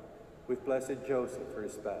God, with blessed Joseph, her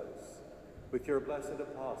spouse, with your blessed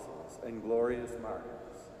apostles and glorious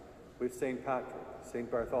martyrs, with St. Patrick, St.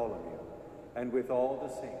 Bartholomew, and with all the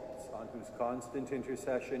saints on whose constant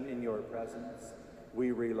intercession in your presence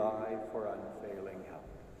we rely for unfailing help.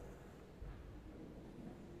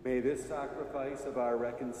 May this sacrifice of our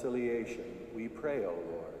reconciliation, we pray, O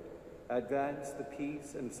Lord, advance the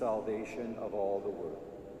peace and salvation of all the world.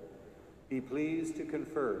 Be pleased to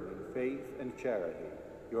confirm in faith and charity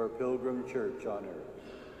your pilgrim church on earth,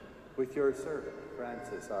 with your servant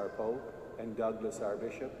Francis our Pope and Douglas our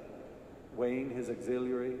Bishop, Wayne his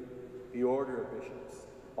auxiliary, the order of bishops,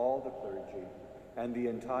 all the clergy, and the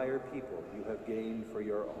entire people you have gained for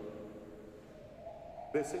your own.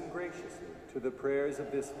 Listen graciously to the prayers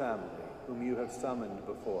of this family whom you have summoned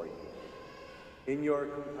before you. In your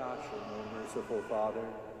compassion, O merciful Father,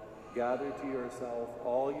 gather to yourself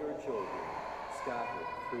all your children scattered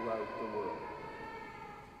throughout the world.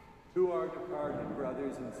 To our departed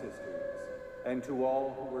brothers and sisters, and to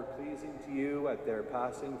all who were pleasing to you at their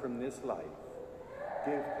passing from this life,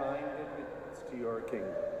 give kind admittance to your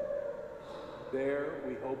kingdom. There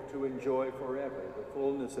we hope to enjoy forever the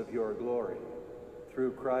fullness of your glory,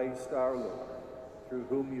 through Christ our Lord, through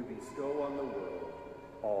whom you bestow on the world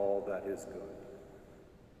all that is good.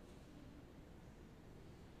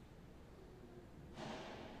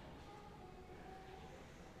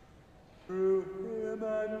 Through him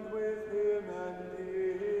and with him and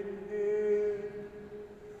in him,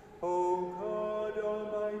 O God,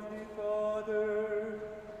 Almighty Father,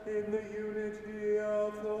 in the unity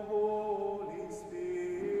of the Holy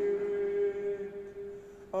Spirit,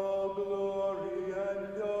 all glory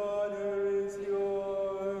and honor is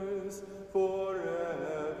yours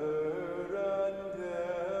forever and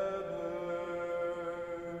ever.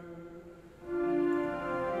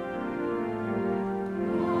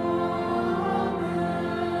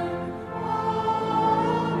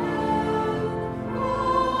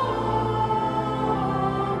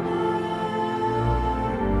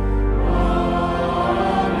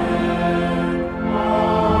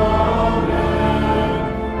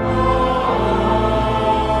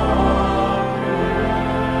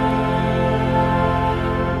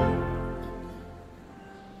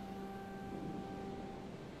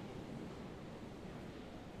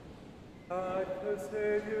 At the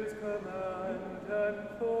Saviour's command and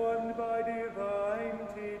formed by divine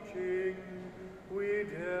teaching, we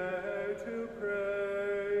dare to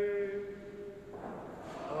pray.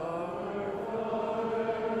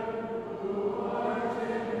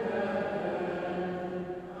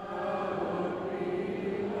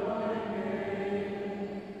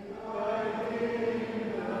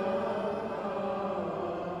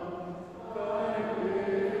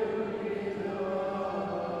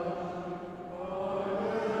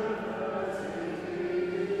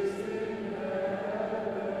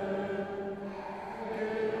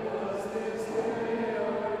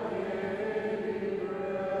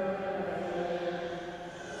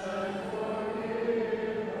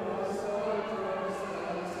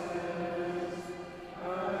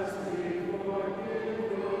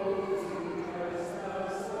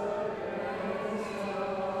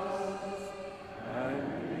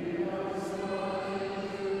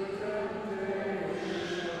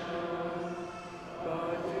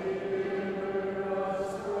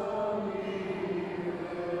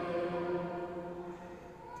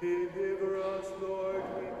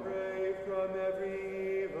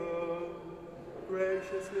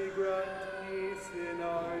 graciously grant peace in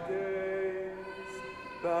our days,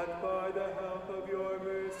 that by the help of your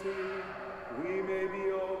mercy we may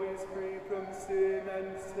be always free from sin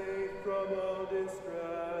and safe from all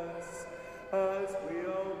distress, as we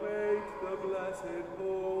await the blessed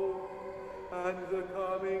hope and the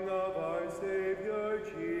coming of our Savior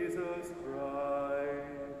Jesus Christ.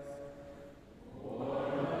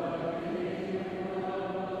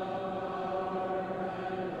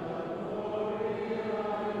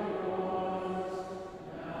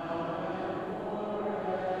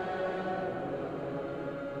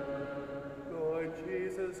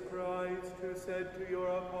 Christ, who said to your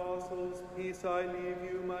apostles, "Peace I leave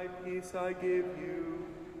you, my peace I give you,"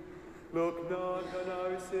 look not on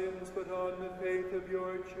our sins, but on the faith of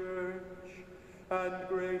your church, and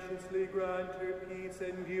graciously grant her peace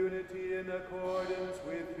and unity in accordance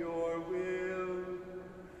with your will,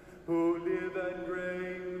 who live and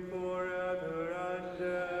reign forever and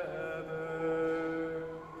ever.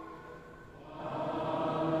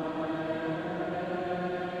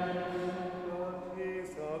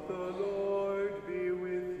 The Lord be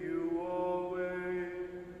with you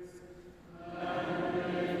always. And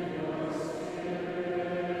with your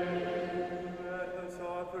spirit. Let us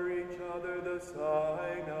offer each other the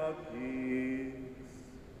sign of peace.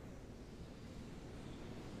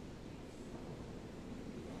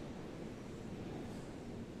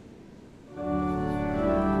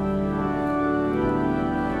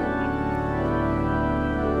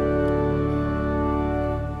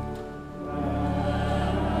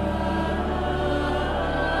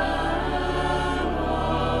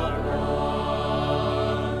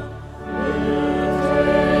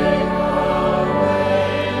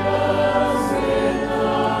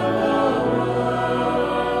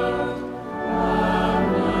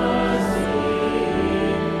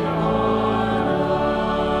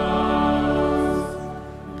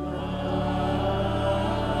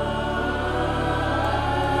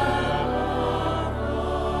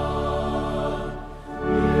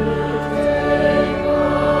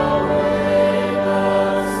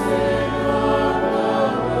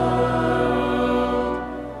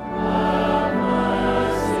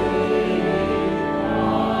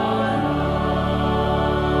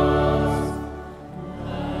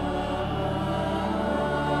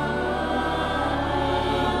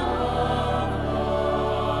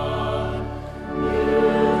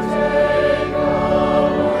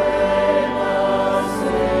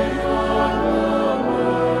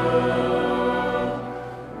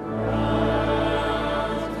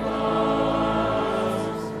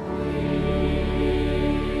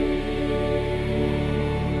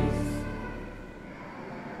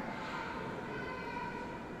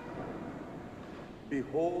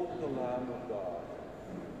 Behold the Lamb of God.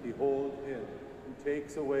 Behold him who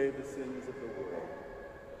takes away the sins of the world.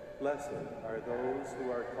 Blessed are those who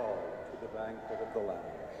are called to the banquet of the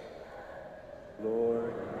Lamb.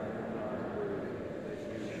 Lord, I am not worthy that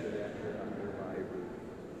you should enter under my roof,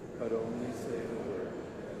 but only say the word,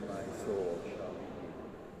 and my soul shall be healed.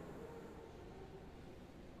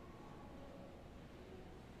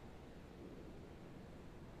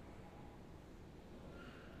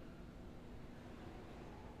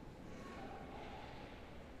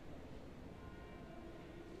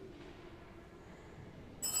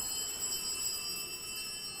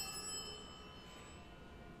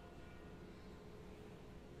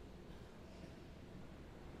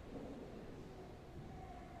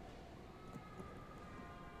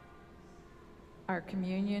 Our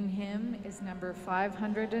communion hymn is number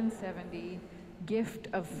 570, Gift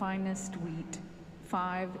of Finest Wheat,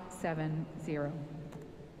 570.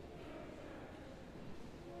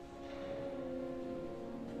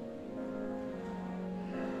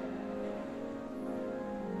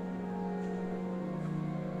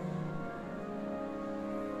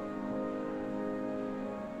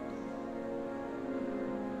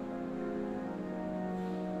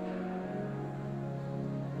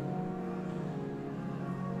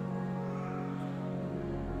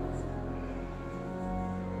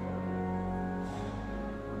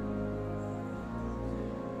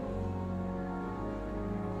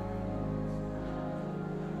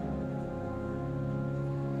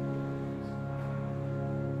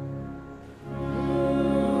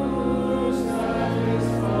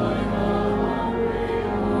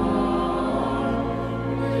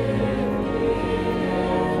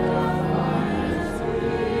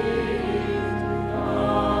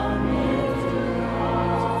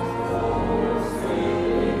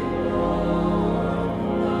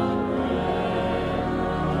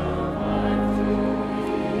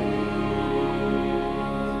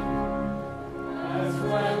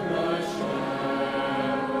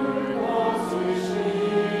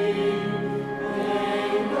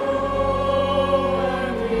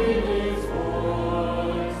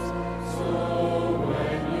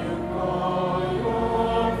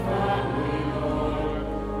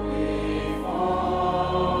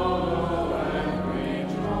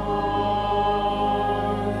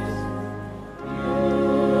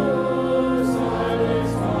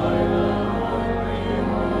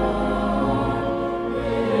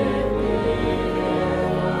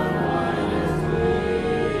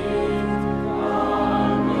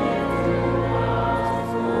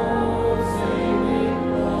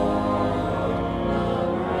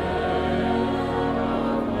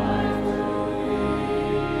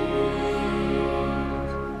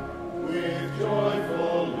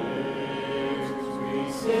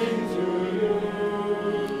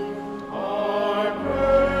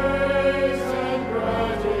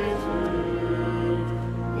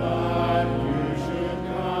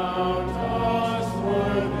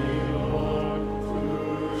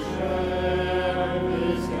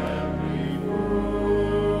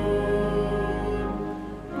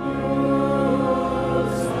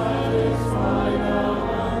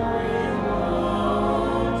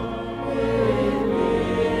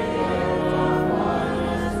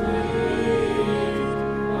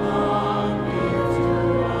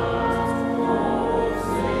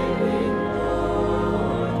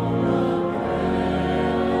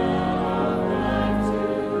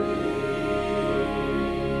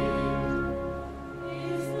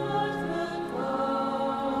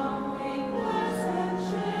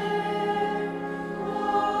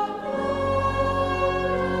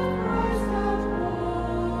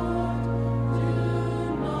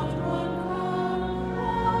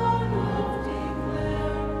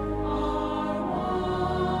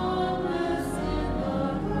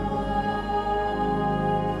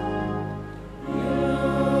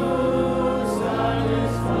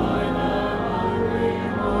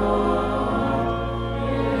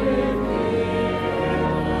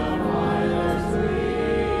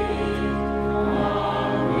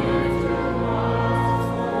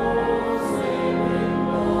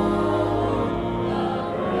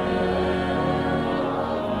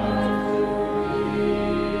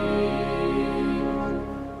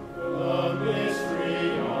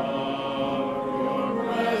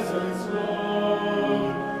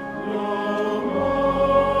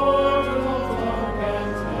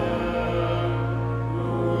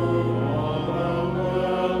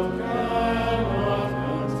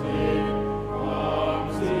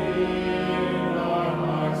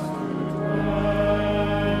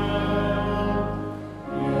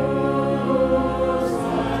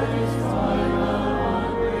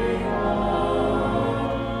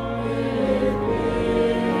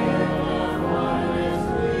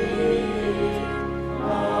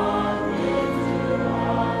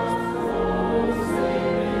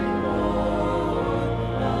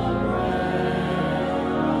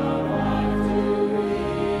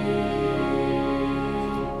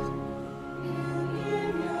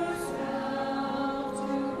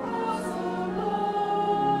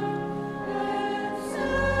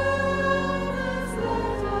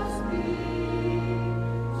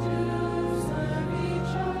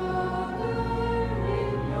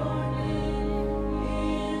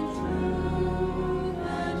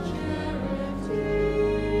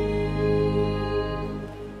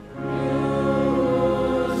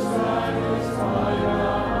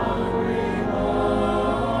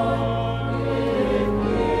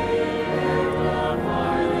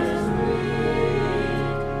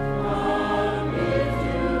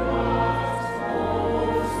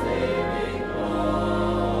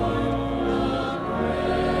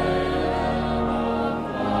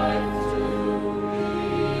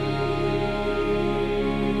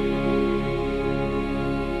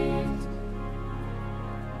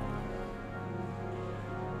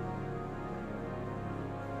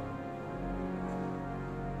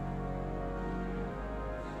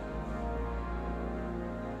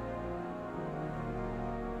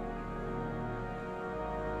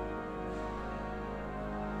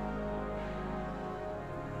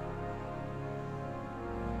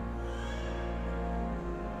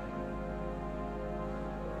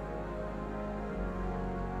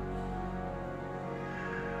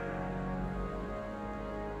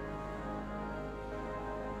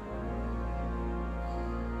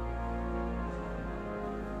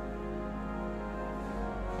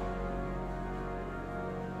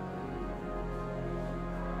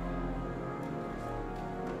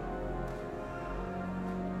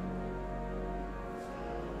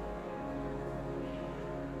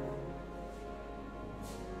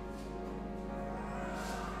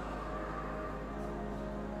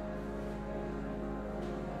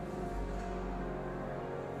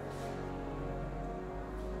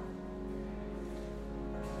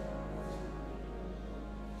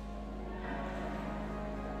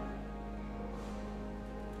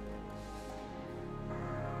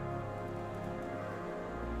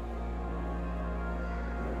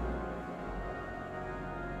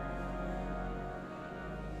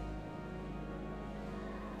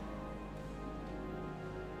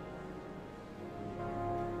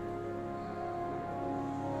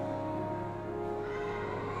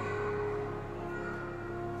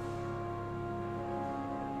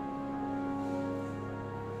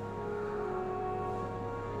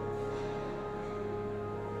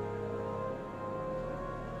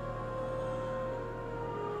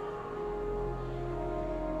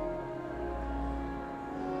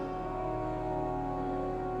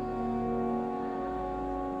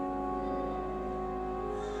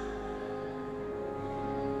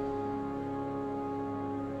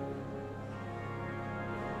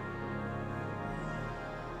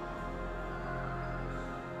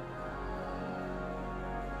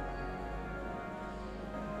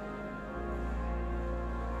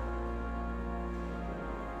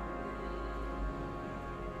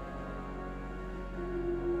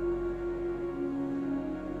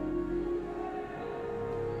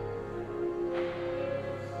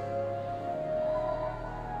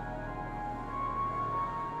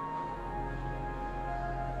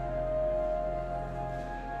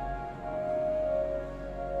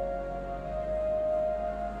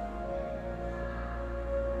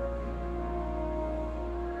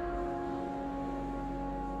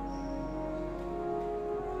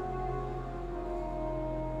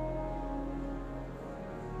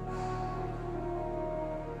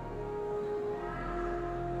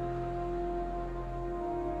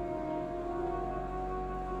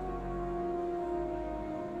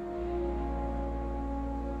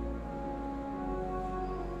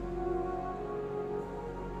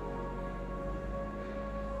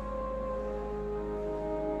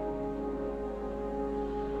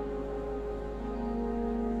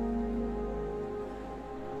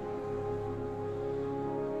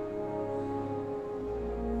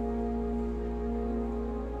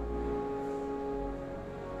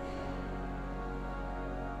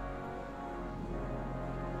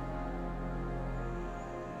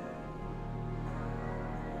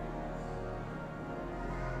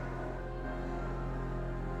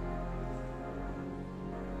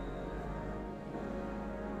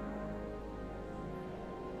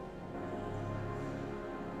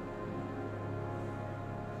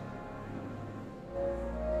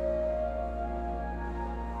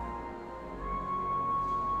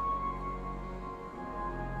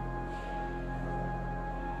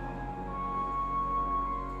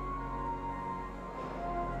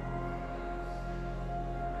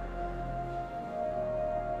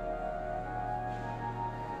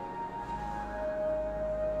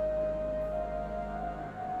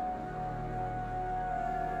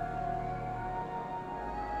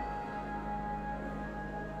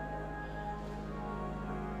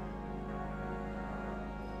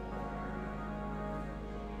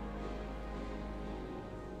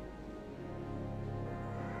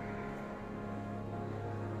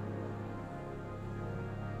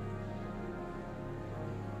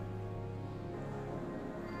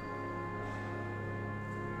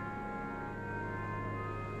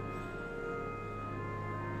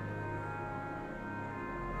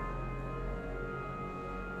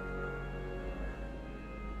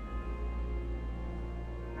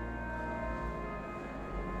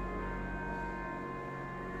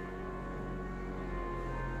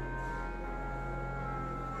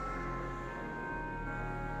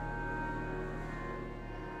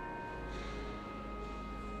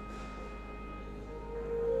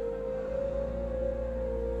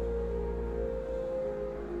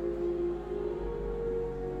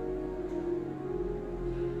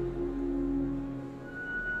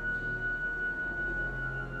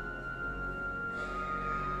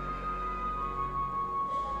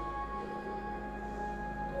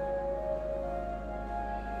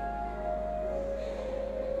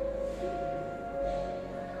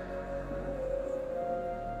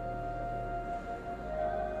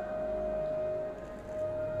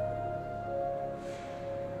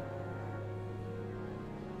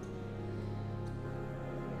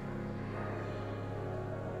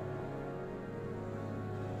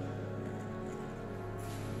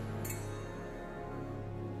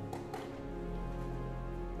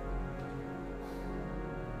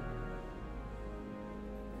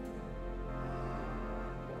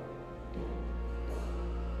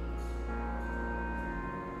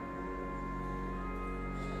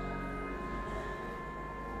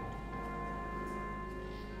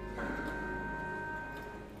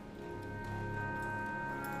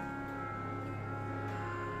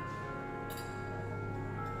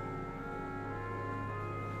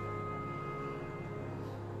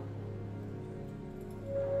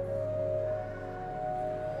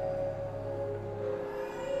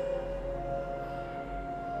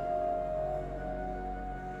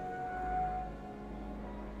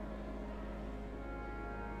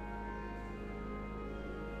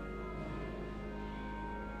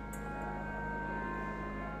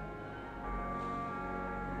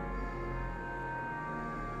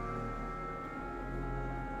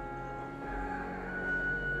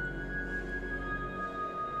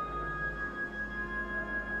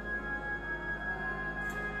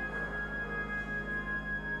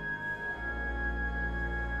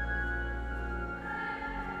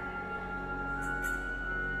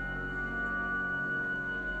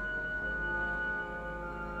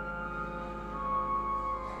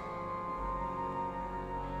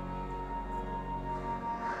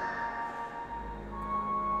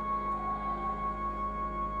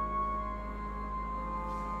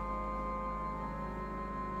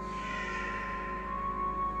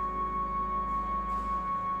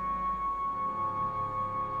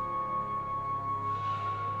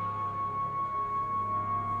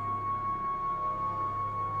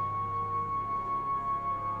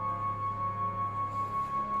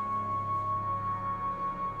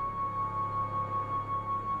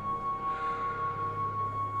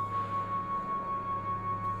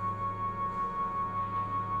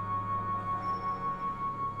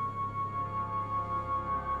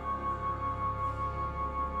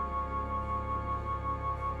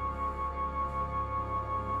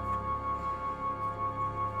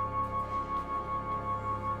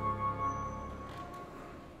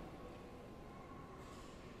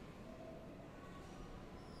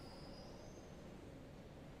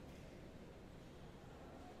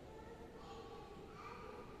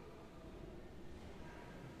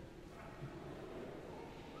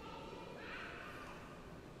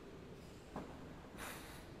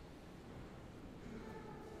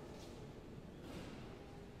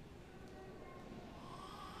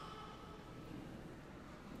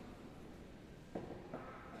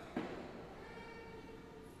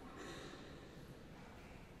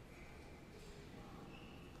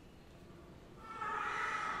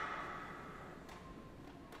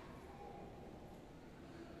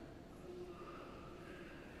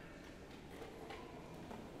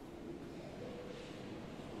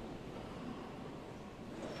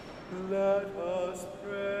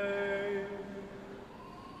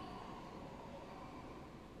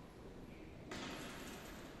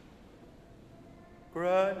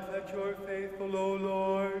 Grant that your faithful, O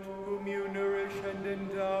Lord, whom you nourish and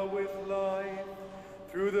endow with life,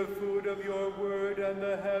 through the food of your word and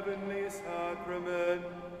the heavenly sacrament,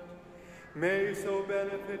 may so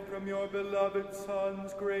benefit from your beloved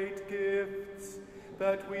Son's great gifts,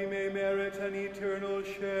 that we may merit an eternal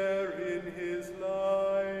share in his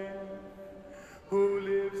life, who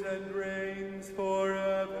lives and reigns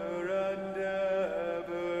forever and ever.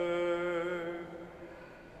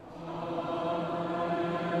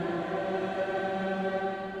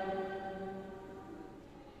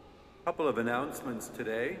 A couple of announcements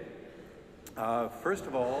today. First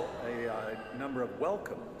of all, a number of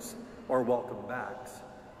welcomes, or welcome backs.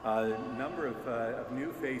 A number of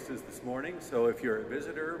new faces this morning, so if you're a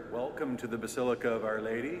visitor, welcome to the Basilica of Our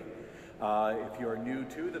Lady. If you're new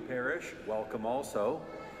to the parish, welcome also.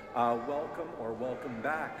 Welcome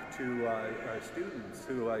back to our students,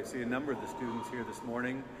 who I see a number of the students here this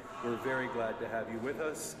morning. We're very glad to have you with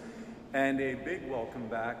us. And a big welcome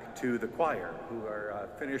back to the choir, who are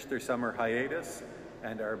finished their summer hiatus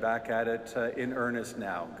and are back at it in earnest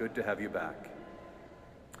now. Good to have you back.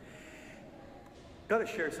 Got to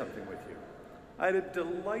share something with you. I had a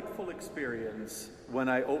delightful experience when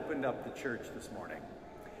I opened up the church this morning.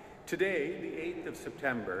 Today, the 8th of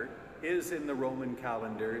September, is in the Roman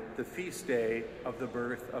calendar the feast day of the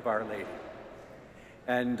birth of Our Lady.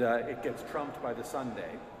 And it gets trumped by the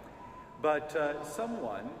Sunday. But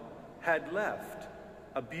someone had left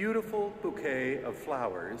a beautiful bouquet of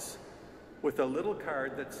flowers with a little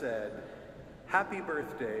card that said, "Happy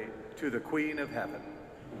birthday to the Queen of Heaven."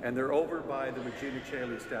 And they're over by the Regina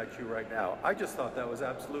Coeli statue right now. I just thought that was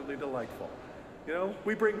absolutely delightful. You know,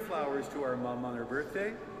 we bring flowers to our mom on her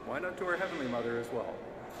birthday. Why not to our Heavenly Mother as well?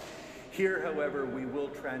 Here, however, we will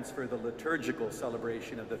transfer the liturgical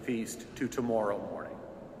celebration of the feast to tomorrow morning.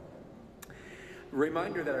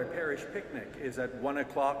 Reminder that our parish picnic is at 1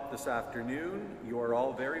 o'clock this afternoon. You are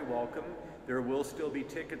all very welcome. There will still be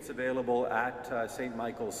tickets available at St.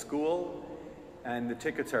 Michael's School, and the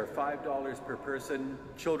tickets are $5 per person.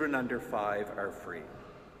 Children under 5 are free.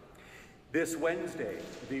 This Wednesday,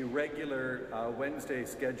 the regular Wednesday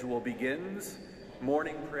schedule begins.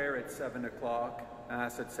 Morning prayer at 7 o'clock,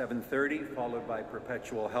 Mass at 7:30, followed by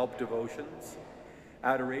perpetual help devotions.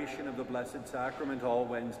 Adoration of the Blessed Sacrament all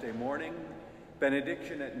Wednesday morning.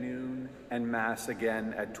 Benediction at noon, and Mass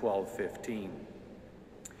again at 12:15.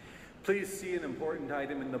 Please see an important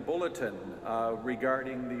item in the bulletin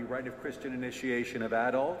regarding the Rite of Christian Initiation of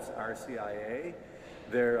Adults, RCIA.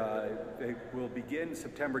 They will begin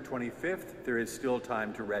September 25th. There is still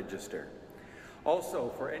time to register. Also,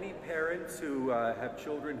 for any parents who have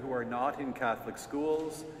children who are not in Catholic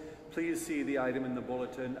schools, please see the item in the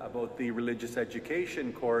bulletin about the religious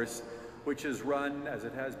education course, which is run, as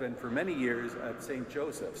it has been for many years, at St.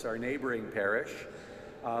 Joseph's, our neighboring parish.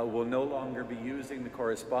 We'll no longer be using the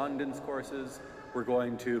correspondence courses. We're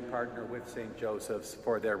going to partner with St. Joseph's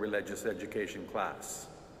for their religious education class.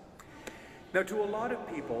 Now, to a lot of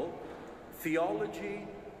people, theology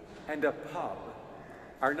and a pub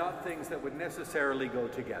are not things that would necessarily go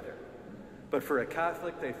together. But for a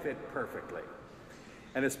Catholic, they fit perfectly.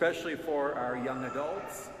 And especially for our young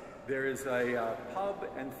adults, there is a pub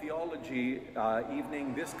and theology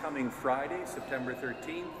evening this coming Friday, September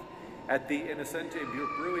 13th, at the Innocente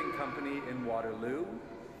Brewing Company in Waterloo.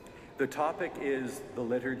 The topic is the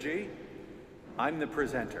liturgy. I'm the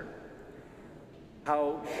presenter.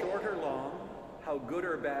 How short or long, how good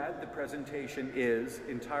or bad the presentation is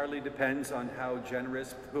entirely depends on how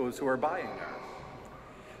generous those who are buying are.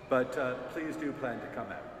 But please do plan to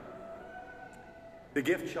come out. The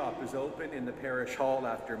gift shop is open in the parish hall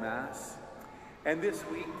after Mass. And this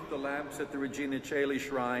week, the lamps at the Regina Coeli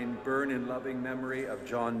Shrine burn in loving memory of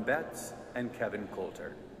John Betts and Kevin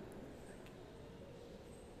Coulter.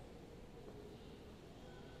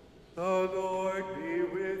 The Lord be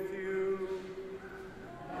with you.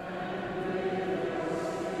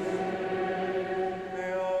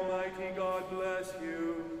 May Almighty God bless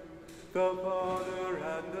you, the Father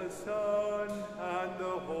and the Son and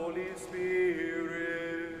the Holy Spirit.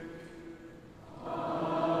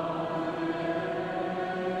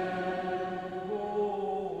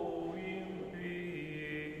 Go in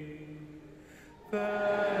peace.